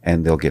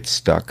 and they'll get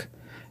stuck.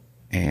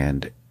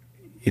 And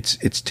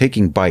it's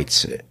taking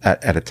bites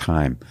at a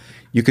time.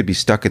 You could be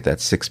stuck at that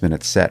 6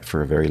 minute set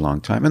for a very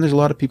long time, and there's a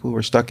lot of people who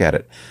are stuck at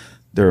it.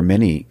 There are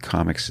many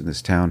comics in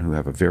this town who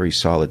have a very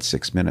solid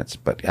 6 minutes,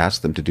 but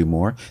ask them to do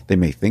more, they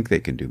may think they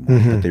can do more,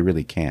 but they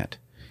really can't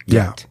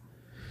yet.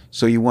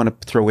 So you want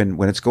to throw in,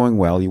 when it's going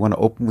well, you want to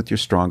open with your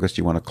strongest,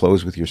 you want to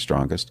close with your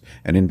strongest,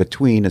 and in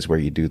between is where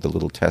you do the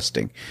little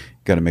testing.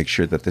 You got to make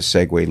sure that the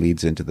segue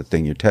leads into the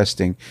thing you're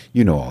testing.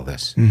 You know all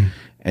this.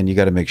 And you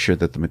got to make sure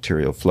that the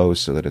material flows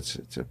so that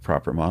it's a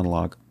proper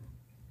monologue.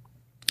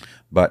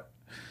 But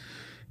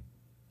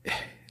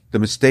the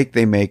mistake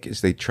they make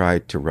is they try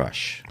to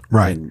rush.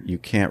 Right. And you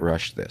can't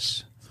rush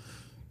this.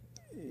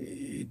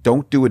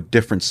 Don't do a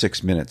different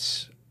 6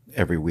 minutes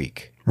every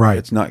week.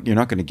 Right. You're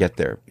not going to get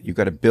there. You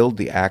got to build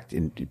the act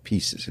in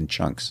pieces and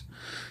chunks.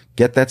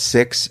 Get that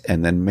 6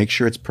 and then make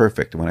sure it's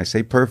perfect. And when I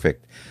say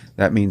perfect,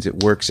 that means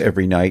it works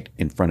every night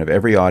in front of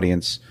every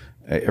audience,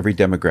 every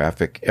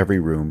demographic, every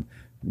room.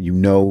 You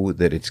know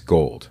that it's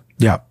gold.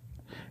 Yeah.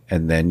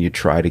 And then you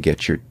try to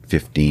get your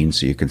 15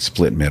 so you can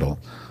split middle,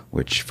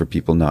 which for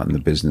people not in the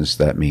business,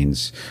 that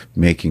means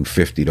making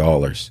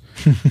 $50,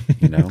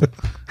 you know?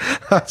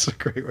 That's a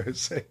great way to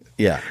say it.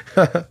 Yeah.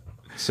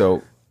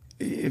 So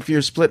if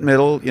you're split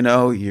middle, you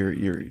know,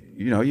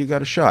 you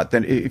got a shot.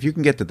 Then if you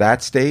can get to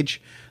that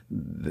stage,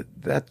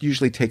 that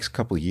usually takes a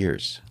couple of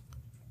years.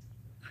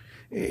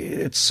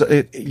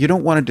 You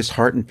don't want to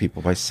dishearten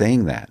people by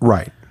saying that.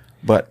 Right.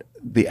 But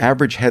the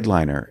average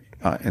headliner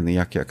in the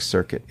Yuk Yuk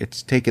circuit,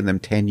 it's taken them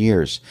 10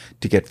 years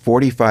to get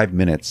 45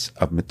 minutes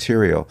of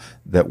material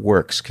that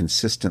works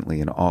consistently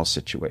in all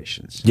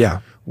situations. Yeah.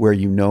 Where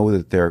you know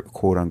that they're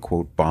quote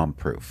unquote bomb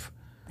proof.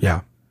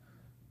 Yeah.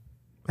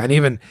 And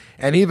even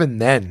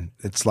then,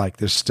 it's like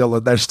there's still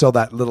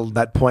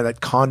that point,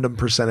 that condom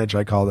percentage,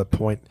 I call it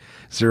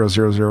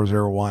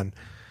 0.00001.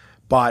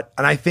 But,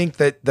 and I think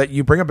that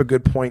you bring up a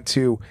good point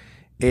too,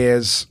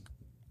 is,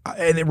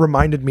 and it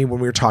reminded me when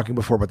we were talking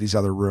before about these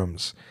other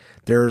rooms,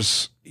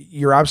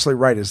 you're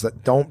absolutely right, is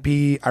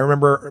that I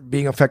remember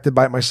being affected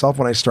by it myself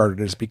when I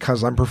started, is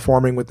because I'm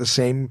performing with the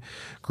same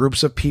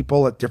groups of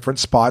people at different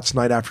spots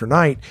night after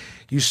night.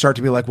 You start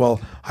to be like,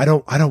 well, I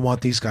don't want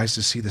these guys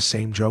to see the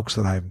same jokes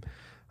that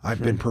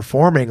I've been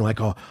performing, like,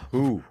 for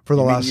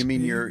the last, you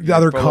mean your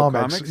other fellow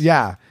comics?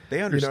 Yeah.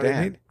 They understand. You know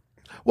what I mean?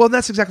 Well,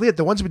 that's exactly it.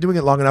 The ones who've been doing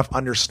it long enough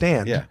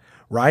understand. Yeah.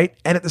 Right.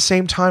 And at the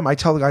same time, I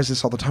tell the guys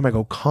this all the time. I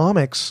go,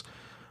 comics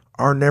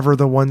are never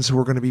the ones who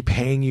are going to be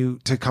paying you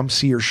to come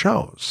see your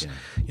shows.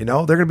 Yeah. You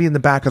know, they're going to be in the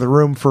back of the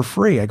room for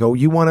free. I go,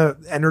 you want to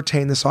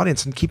entertain this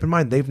audience, and keep in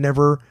mind, they've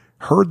never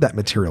heard that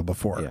material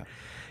before. Yeah.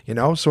 You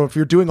know, so if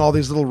you're doing all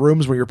these little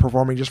rooms where you're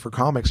performing just for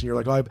comics and you're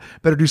like, oh, I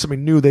better do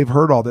something new, they've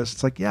heard all this.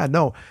 It's like, yeah,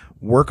 no,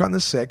 work on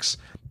the 6,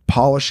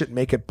 polish it,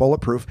 make it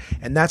bulletproof.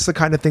 And that's the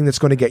kind of thing that's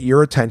going to get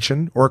your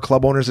attention, or a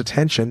club owner's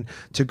attention,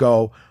 to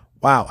go,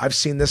 wow, I've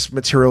seen this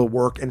material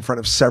work in front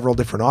of several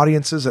different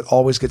audiences. It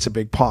always gets a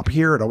big pop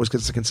here. It always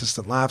gets the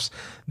consistent laughs.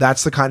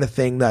 That's the kind of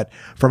thing that,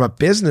 from a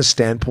business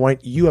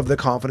standpoint, you have the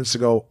confidence to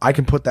go, I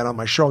can put that on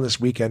my show this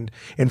weekend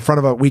in front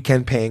of a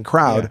weekend paying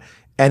crowd. Yeah.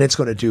 And it's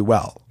going to do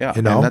well. Yeah,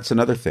 you know? And that's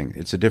another thing.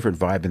 It's a different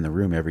vibe in the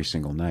room every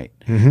single night.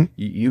 Mm-hmm.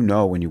 You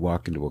know when you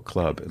walk into a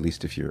club, at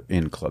least if you're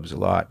in clubs a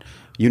lot,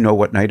 you know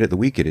what night of the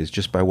week it is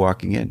just by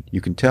walking in.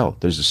 You can tell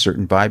there's a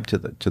certain vibe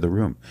to the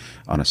room.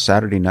 On a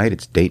Saturday night,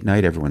 it's date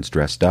night. Everyone's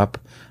dressed up.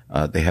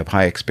 They have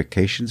high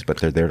expectations, but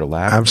they're there to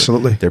laugh.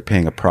 Absolutely. They're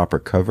paying a proper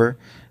cover,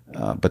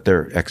 but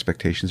their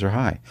expectations are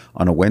high.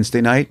 On a Wednesday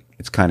night,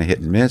 it's kind of hit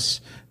and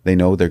miss. They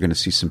know they're going to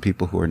see some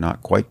people who are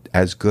not quite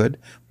as good,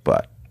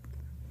 but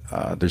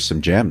there's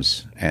some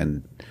gems,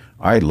 and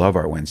I love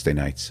our Wednesday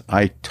nights.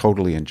 I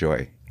totally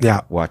enjoy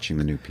watching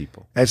the new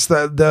people. It's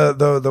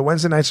the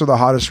Wednesday nights are the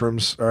hottest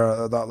rooms,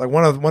 like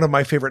one of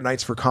my favorite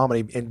nights for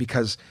comedy. And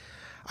because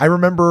I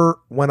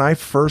remember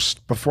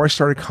before I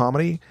started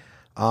comedy,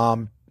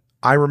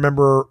 I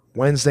remember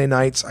Wednesday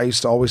nights, I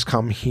used to always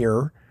come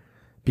here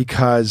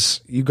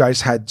because you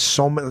guys had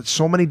so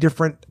many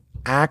different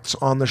acts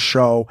on the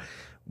show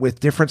with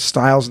different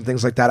styles and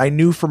things like that. I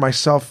knew for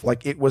myself,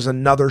 like, it was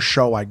another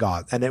show I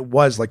got. And it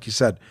was, like you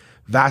said,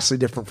 vastly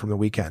different from the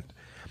weekend.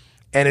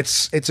 And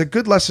it's a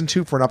good lesson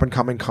too for an up and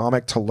coming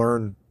comic to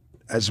learn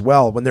as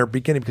well when they're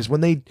beginning, because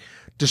when they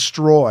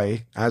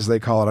destroy, as they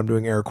call it, I'm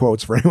doing air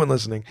quotes for anyone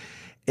listening,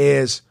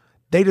 is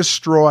they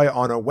destroy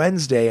on a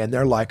Wednesday and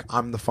they're like,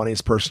 I'm the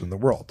funniest person in the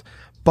world.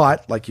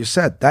 But like you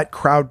said, that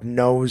crowd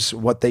knows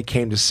what they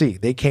came to see.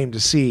 They came to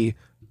see,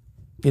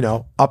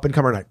 up and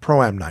comer night,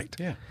 pro-am night.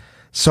 Yeah.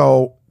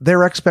 So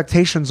their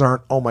expectations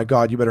aren't, oh my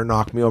God, you better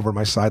knock me over on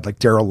my side like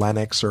Daryl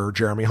Lennox or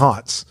Jeremy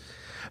Hotz.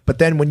 But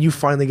then when you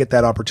finally get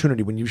that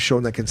opportunity, when you've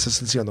shown that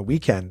consistency on the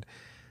weekend,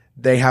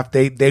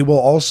 they will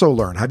also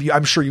learn.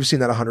 I'm sure you've seen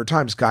that 100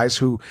 times. Guys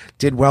who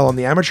did well on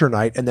the amateur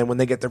night, and then when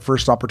they get their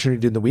first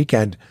opportunity in the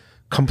weekend,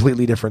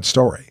 completely different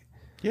story.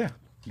 Yeah.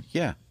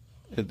 Yeah.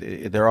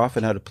 They're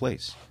often out of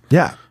place.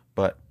 Yeah.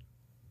 But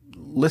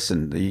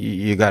listen,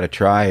 you got to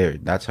try, or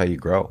that's how you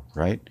grow,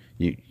 right?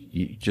 You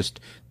just,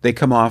 they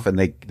come off and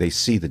they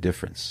see the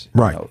difference.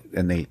 Right.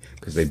 And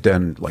because they've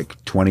done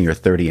like 20 or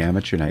 30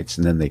 amateur nights,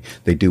 and then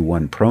they do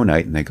one pro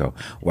night and they go,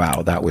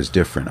 wow, that was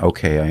different.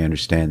 Okay, I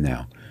understand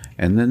now.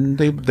 And then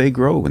they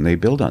grow and they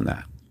build on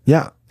that.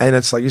 Yeah. And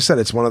it's like you said,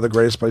 it's one of the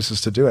greatest places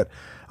to do it.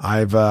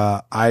 I've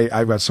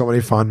got so many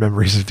fond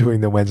memories of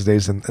doing the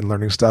Wednesdays and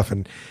learning stuff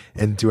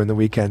and doing the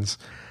weekends.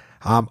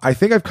 I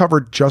think I've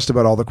covered just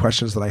about all the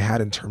questions that I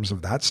had in terms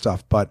of that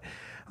stuff, but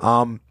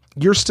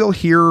you're still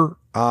here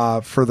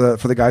for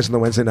the guys on the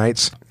Wednesday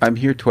nights. I'm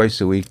here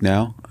twice a week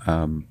now.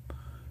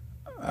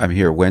 I'm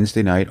here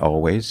Wednesday night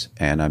always,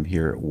 and I'm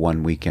here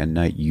one weekend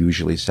night,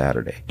 usually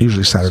Saturday.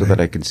 So that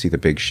I can see the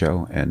big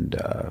show and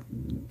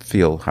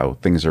feel how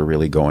things are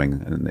really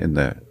going in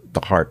the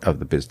heart of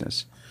the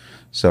business.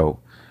 So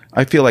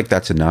I feel like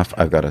that's enough.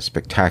 I've got a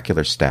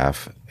spectacular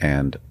staff,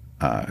 and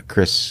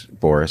Chris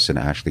Boris and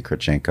Ashley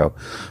Krachenko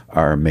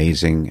are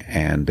amazing,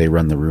 and they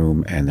run the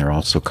room, and they're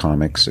also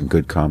comics and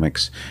good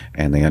comics,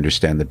 and they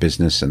understand the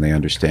business, and they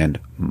understand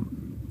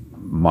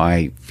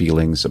my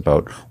feelings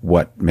about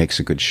what makes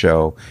a good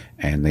show,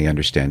 and they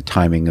understand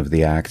timing of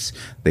the acts.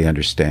 They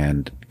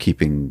understand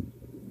keeping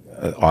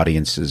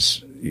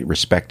audiences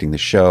respecting the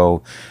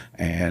show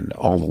and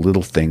all the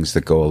little things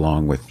that go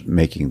along with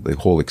making the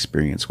whole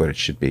experience what it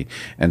should be.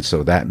 And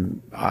so that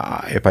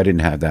if I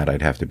didn't have that,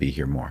 I'd have to be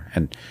here more.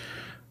 And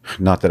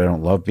not that I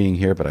don't love being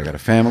here, but I got a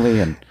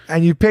family,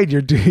 and you paid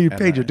your dues. You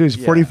paid your dues.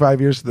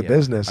 45 years of the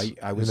business.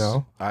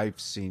 I've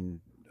seen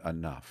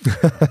enough.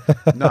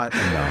 Not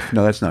enough.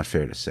 No, that's not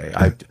fair to say.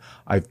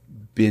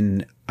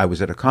 I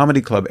was at a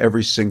comedy club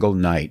every single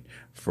night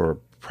for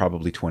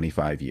probably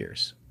 25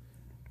 years.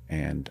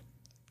 And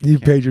you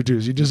paid your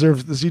dues. You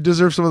deserve this. You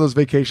deserve some of those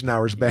vacation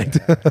hours banked.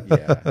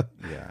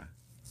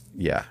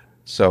 Yeah.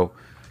 So,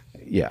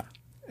 yeah.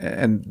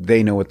 And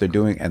they know what they're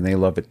doing, and they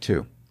love it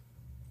too.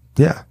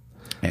 Yeah.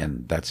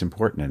 And that's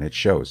important, and it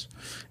shows.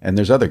 And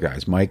there's other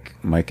guys. Mike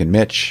and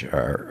Mitch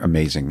are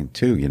amazing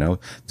too. You know,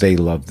 they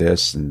love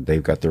this, and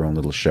they've got their own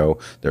little show,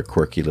 their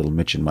quirky little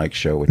Mitch and Mike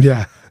show. Which,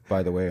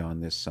 by the way, on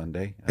this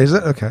Sunday, is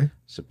it okay?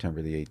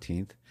 September the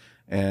 18th,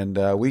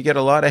 and we get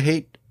a lot of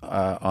hate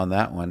on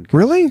that one.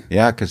 Really?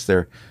 Yeah, because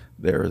they're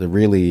the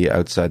really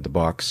outside the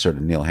box sort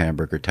of Neil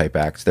Hamburger type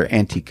acts. They're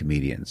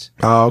anti-comedians.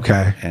 Oh,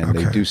 okay. And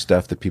they do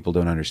stuff that people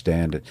don't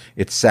understand.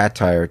 It's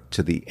satire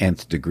to the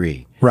nth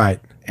degree. Right.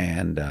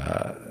 And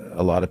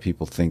a lot of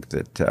people think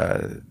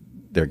that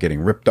they're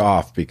getting ripped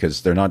off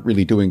because they're not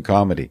really doing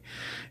comedy.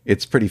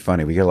 It's pretty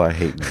funny. We get a lot of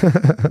hate mail,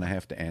 and I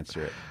have to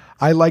answer it.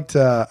 I liked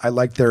their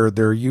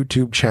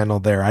YouTube channel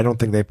there. I don't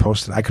think they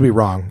posted. I could be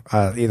wrong.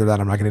 Either that,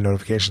 I'm not getting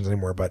notifications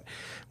anymore. But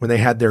when they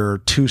had their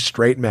two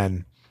straight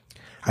men,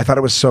 I thought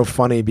it was so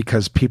funny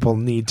because people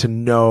need to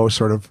know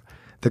sort of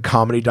the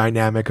comedy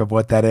dynamic of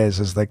what that is.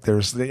 Is like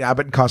there's the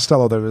Abbott and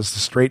Costello. There was the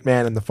straight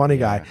man and the funny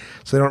guy.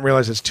 So they don't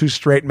realize it's two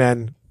straight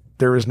men.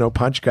 There is no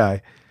punch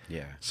guy.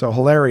 Yeah. So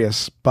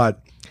hilarious.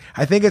 But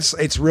I think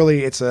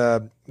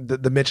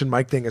the Mitch and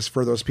Mike thing is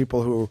for those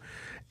people who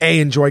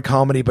enjoy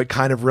comedy, but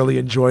kind of really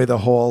enjoy the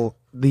whole,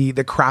 the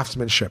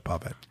craftsmanship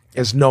of it,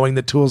 is knowing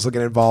the tools that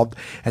get involved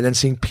and then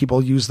seeing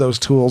people use those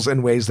tools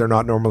in ways they're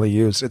not normally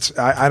used.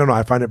 I don't know.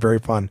 I find it very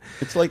fun.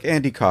 It's like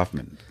Andy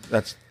Kaufman.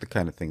 That's the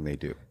kind of thing they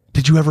do.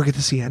 Did you ever get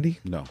to see Andy?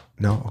 No.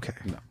 No. Okay.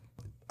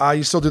 No.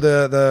 You still do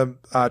the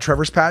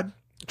Trevor's Pad?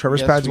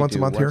 Trevor's Pads once a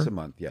month here? Once a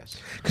month, yes.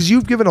 Because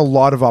you've given a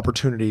lot of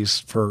opportunities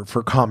for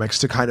comics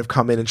to kind of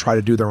come in and try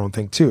to do their own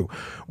thing too,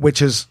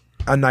 which is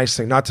a nice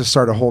thing. Not to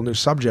start a whole new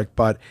subject,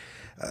 but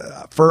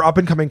for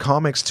up-and-coming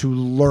comics to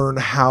learn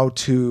how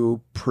to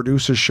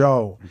produce a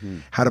show,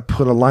 how to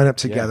put a lineup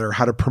together,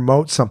 how to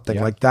promote something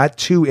like that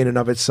too, in and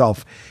of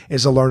itself,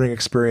 is a learning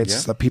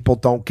experience that people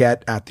don't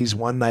get at these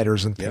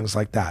one-nighters and things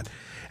like that.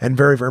 And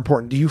very, very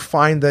important. Do you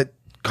find that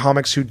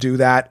comics who do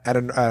that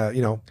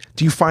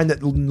do you find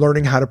that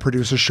learning how to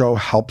produce a show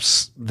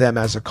helps them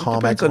as a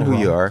comic? It depends on who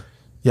you are.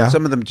 Yeah.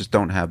 Some of them just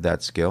don't have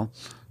that skill.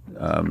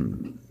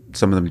 Some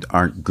of them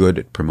aren't good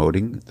at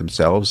promoting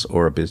themselves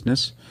or a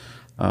business.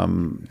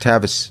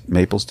 Tavis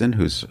Mapleston,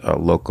 who's a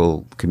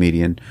local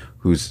comedian,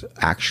 who's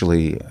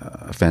actually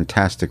a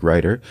fantastic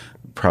writer,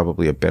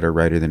 probably a better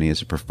writer than he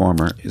is a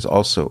performer, is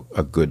also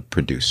a good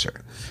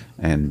producer.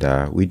 And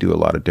we do a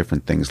lot of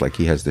different things. Like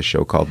he has this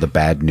show called The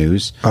Bad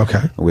News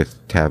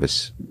with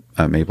Tavis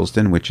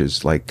Mapleston, which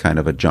is like kind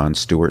of a Jon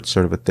Stewart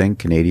sort of a thing,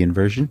 Canadian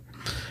version.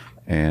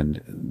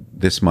 And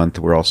this month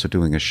we're also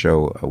doing a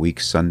show a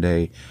week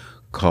Sunday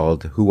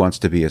called Who Wants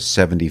to Be a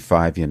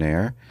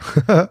 75-Yonaire?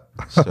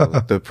 So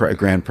the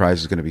grand prize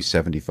is going to be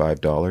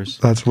 $75.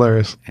 That's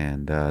hilarious.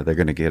 And they're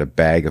going to get a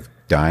bag of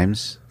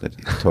dimes that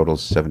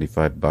totals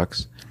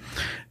 $75.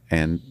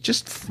 And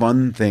just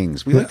fun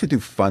things. We like to do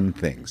fun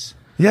things.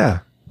 Yeah.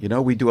 You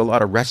know, we do a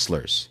lot of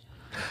wrestlers.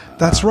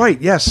 That's right.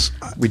 Yes.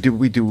 We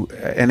do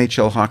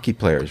NHL hockey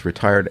players,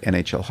 retired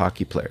NHL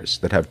hockey players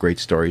that have great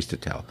stories to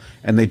tell.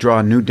 And they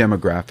draw new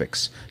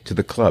demographics to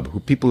the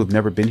club, people who've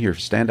never been here for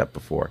stand-up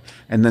before.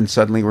 And then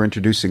suddenly we're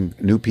introducing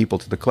new people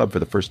to the club for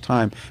the first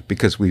time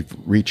because we've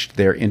reached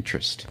their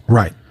interest.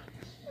 Right.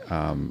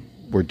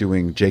 We're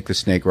doing Jake the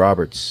Snake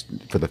Roberts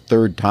for the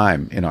third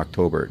time in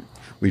October.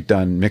 We've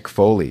done Mick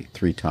Foley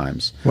 3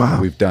 times.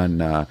 Wow. We've done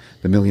The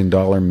 $1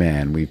 Million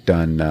Man. We've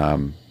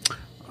done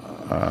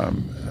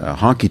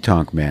Honky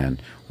Tonk Man.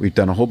 We've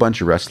done a whole bunch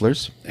of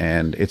wrestlers,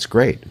 and it's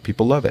great.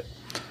 People love it.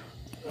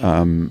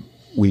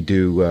 we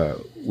do.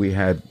 We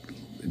had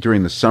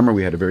during the summer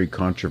we had a very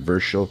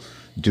controversial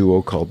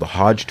duo called the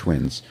Hodge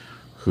Twins,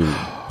 who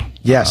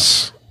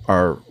Yes.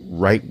 are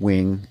right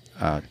wing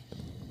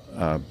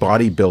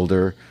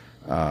bodybuilder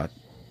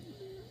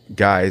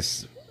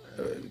guys.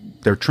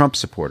 They're Trump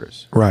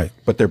supporters, Right.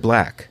 but they're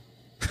black.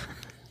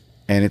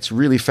 And it's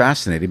really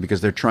fascinating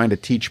because they're trying to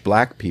teach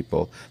black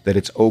people that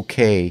it's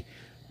okay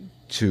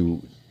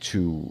to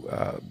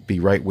be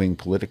right wing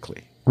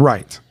politically.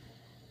 Right.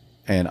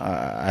 And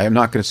I am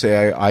not going to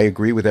say I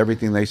agree with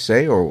everything they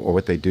say or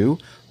what they do,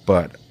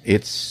 but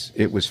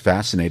it was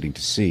fascinating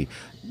to see.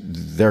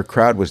 Their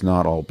crowd was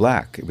not all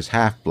black; it was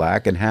half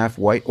black and half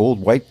white, old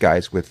white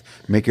guys with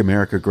 "Make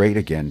America Great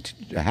Again"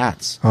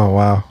 hats. Oh,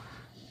 wow.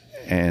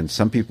 And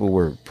some people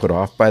were put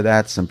off by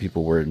that. Some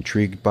people were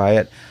intrigued by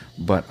it.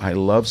 But I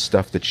love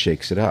stuff that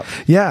shakes it up.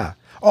 Yeah.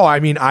 Oh, I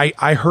mean,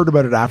 I heard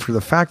about it after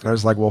the fact, and I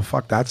was like, well,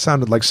 fuck, that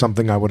sounded like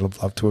something I would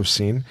have loved to have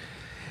seen.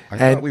 I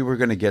thought we were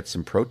going to get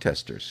some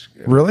protesters.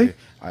 Really?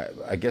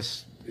 I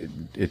guess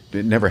it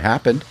never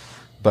happened,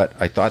 but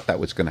I thought that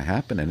was going to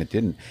happen, and it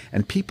didn't.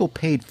 And people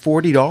paid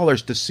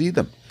 $40 to see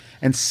them,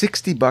 and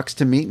 $60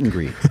 to meet and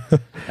greet.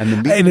 And the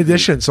meet In and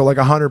addition, so like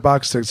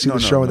 $100 to see the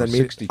show and then meet.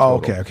 60 Oh,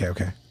 total.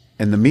 okay.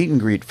 And the meet and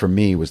greet for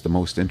me was the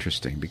most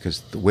interesting because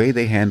the way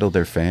they handled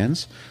their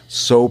fans,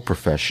 so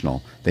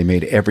professional. They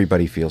made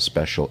everybody feel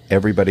special.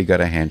 Everybody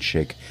got a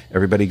handshake.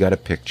 Everybody got a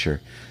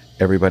picture.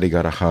 Everybody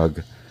got a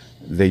hug.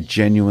 They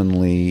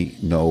genuinely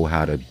know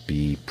how to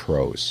be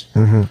pros.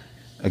 Mm-hmm.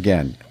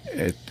 Again,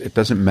 it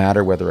doesn't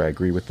matter whether I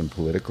agree with them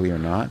politically or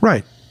not.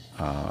 Right.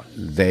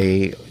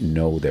 They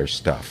know their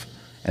stuff.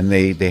 And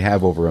they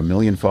have over 1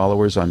 million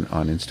followers on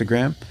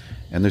Instagram,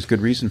 and there's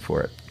good reason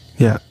for it.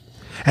 Yeah.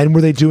 And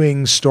were they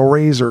doing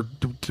stories or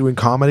doing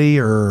comedy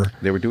or?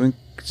 They were doing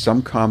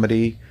some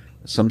comedy,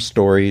 some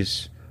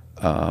stories,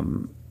 a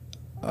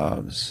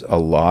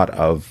lot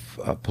of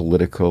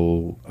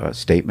political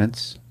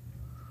statements.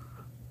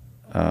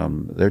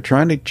 They're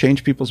trying to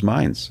change people's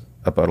minds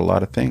about a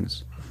lot of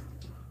things.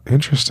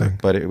 Interesting.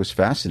 But it was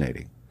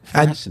fascinating.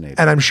 And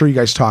I'm sure you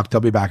guys talked.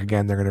 They'll be back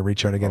again. They're going to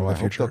reach out again in the I hope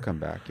future. they'll come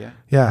back, yeah.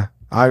 Yeah.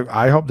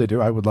 I hope they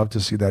do. I would love to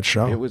see that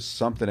show. It was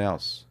something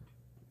else.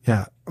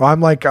 Yeah. Well,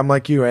 I'm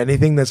like you.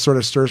 Anything that sort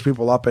of stirs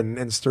people up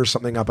and stirs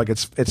something up, like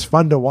it's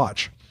fun to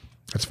watch.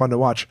 It's fun to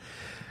watch.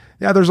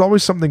 Yeah, there's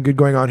always something good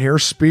going on here.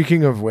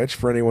 Speaking of which,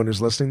 for anyone who's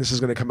listening, this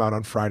is going to come out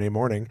on Friday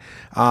morning.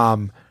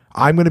 I'm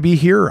going to be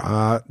here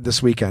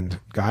this weekend,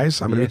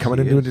 guys. I'm going to be coming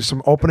in doing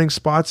some opening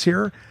spots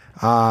here,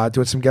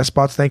 doing some guest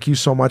spots. Thank you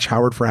so much,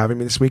 Howard, for having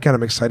me this weekend.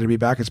 I'm excited to be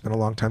back. It's been a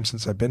long time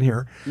since I've been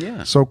here.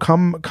 Yeah. So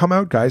come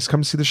out, guys.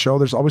 Come see the show.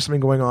 There's always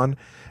something going on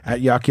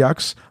at Yuck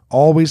Yucks.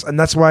 Always. And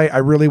that's why I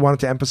really wanted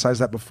to emphasize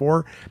that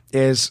before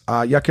is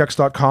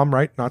yuckyucks.com,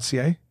 right? Not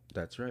CA.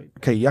 That's right.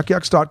 Okay,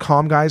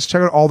 yuckyucks.com, guys.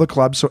 Check out all the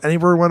clubs. So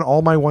everyone,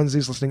 all my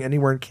onesies listening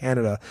anywhere in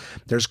Canada,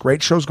 there's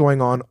great shows going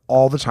on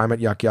all the time at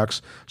Yuck Yucks.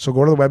 So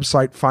go to the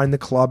website, find the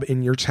club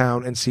in your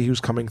town, and see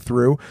who's coming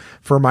through.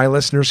 For my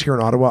listeners here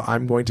in Ottawa,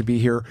 I'm going to be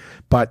here.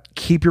 But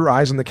keep your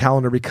eyes on the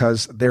calendar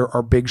because there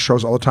are big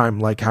shows all the time.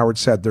 Like Howard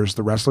said, there's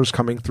the wrestlers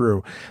coming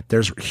through.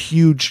 There's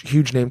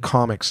huge name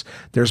comics.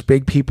 There's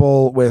big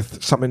people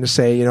with something to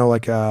say, you know,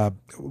 like,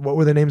 what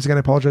were their names again?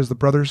 I apologize. The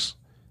brothers?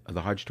 The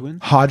Hodge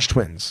Twins? Hodge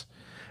Twins.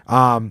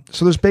 So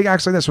there's big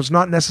acts like this. So it's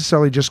not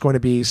necessarily just going to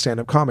be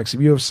stand-up comics.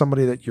 If you have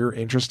somebody that you're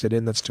interested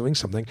in that's doing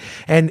something,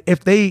 and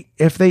if they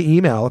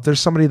email, if there's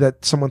somebody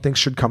that someone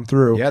thinks should come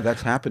through. Yeah,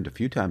 that's happened a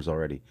few times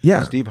already.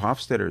 Yeah. Steve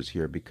Hofstetter is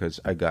here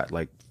because I got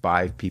like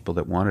 5 people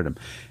that wanted him.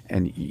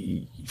 And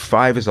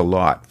 5 is a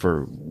lot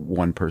for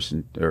one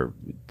person or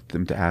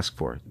them to ask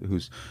for,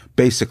 who's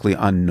basically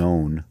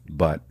unknown,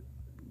 but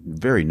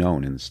very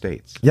known in the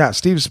States. Yeah,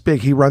 Steve's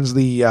big. He runs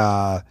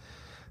the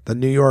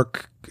New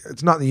York.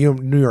 It's not the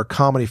New York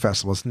Comedy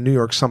Festival. It's New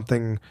York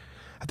something.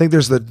 I think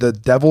there's the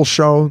Devil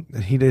Show.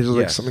 He does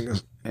like something.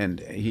 And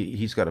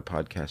he's got a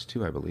podcast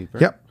too, I believe.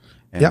 Right?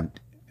 Yep.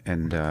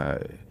 And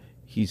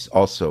he's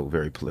also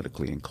very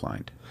politically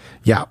inclined.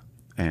 Yeah.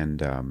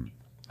 And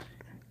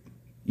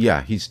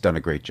he's done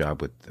a great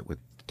job with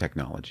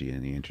technology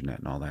and the internet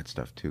and all that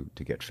stuff too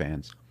to get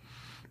fans.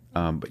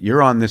 But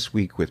you're on this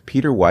week with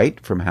Peter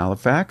White from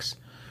Halifax.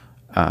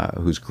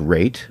 Who's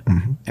great,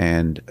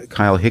 and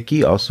Kyle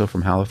Hickey, also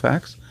from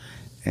Halifax,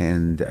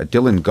 and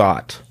Dylan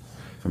Gott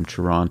from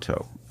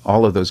Toronto.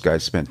 All of those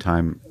guys spent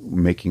time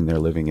making their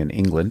living in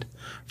England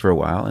for a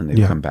while, and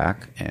they've come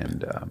back,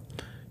 and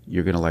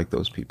you're going to like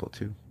those people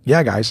too.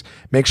 Yeah, guys.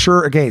 Make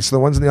sure, again, so the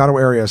ones in the Ottawa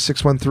area,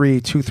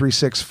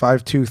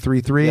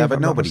 613-236-5233. Yeah,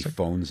 but nobody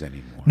phones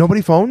anymore.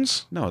 Nobody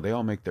phones? No, they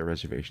all make their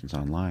reservations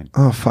online.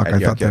 Oh, fuck. At I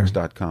thought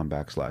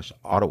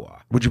yuckyucks.com/Ottawa.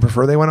 Would you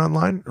prefer they went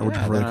online, or would you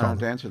prefer they I don't have called?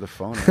 to answer the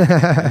phone and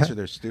answer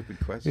their stupid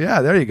questions.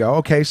 Yeah, there you go.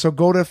 Okay, so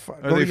go to.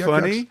 Are they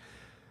funny?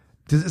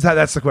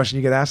 That's the question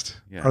you get asked?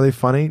 Yeah. Are they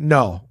funny?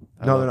 No.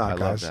 No, they're not, I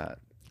guys. love that.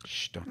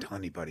 Shh, don't tell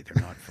anybody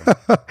they're not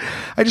funny.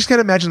 I just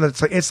can't imagine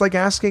that. It's like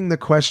asking the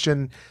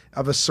question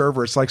of a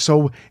server. It's like,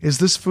 so is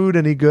this food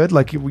any good?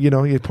 Like, you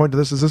know, you point to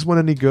this, is this one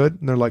any good?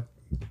 And they're like,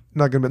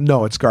 Not gonna.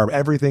 No, it's garbage.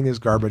 Everything is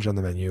garbage on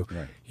the menu.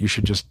 Right. You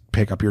should just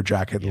pick up your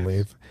jacket and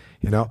leave.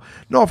 You know.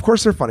 No, of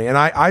course they're funny, and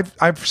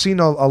I've seen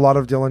a lot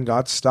of Dylan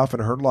Gott's stuff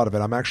and heard a lot of it.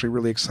 I'm actually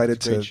really excited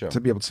to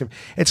be able to see him.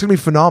 It's gonna be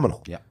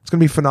phenomenal. Yeah. It's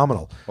gonna be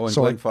phenomenal. Oh, and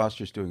so, Glenn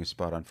Foster's doing a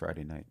spot on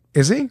Friday night.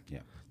 is he? Yeah.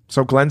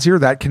 So Glenn's here,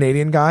 that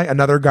Canadian guy,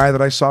 another guy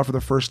that I saw for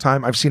the first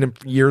time. I've seen him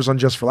years on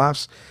Just for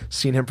Laughs,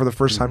 seen him for the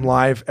first time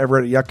live ever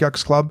at Yuck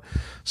Yucks Club.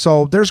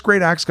 So there's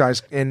great acts,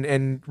 guys,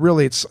 and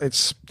really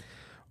it's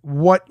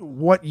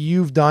what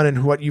you've done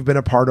and what you've been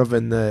a part of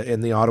in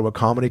the Ottawa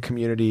comedy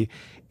community,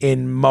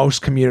 in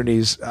most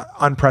communities,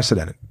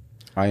 unprecedented.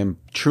 I am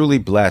truly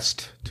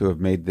blessed to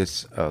have made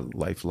this a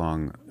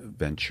lifelong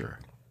venture.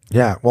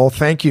 Yeah, well,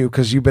 thank you,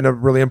 because you've been a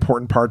really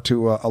important part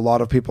to a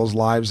lot of people's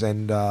lives,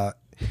 and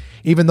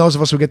even those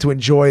of us who get to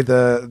enjoy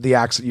the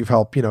acts that you've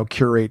helped,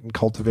 curate and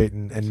cultivate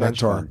and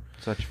mentor.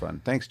 Such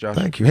fun. Thanks, Josh.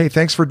 Thank you. Hey,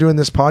 thanks for doing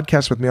this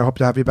podcast with me. I hope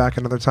to have you back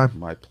another time.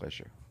 My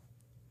pleasure.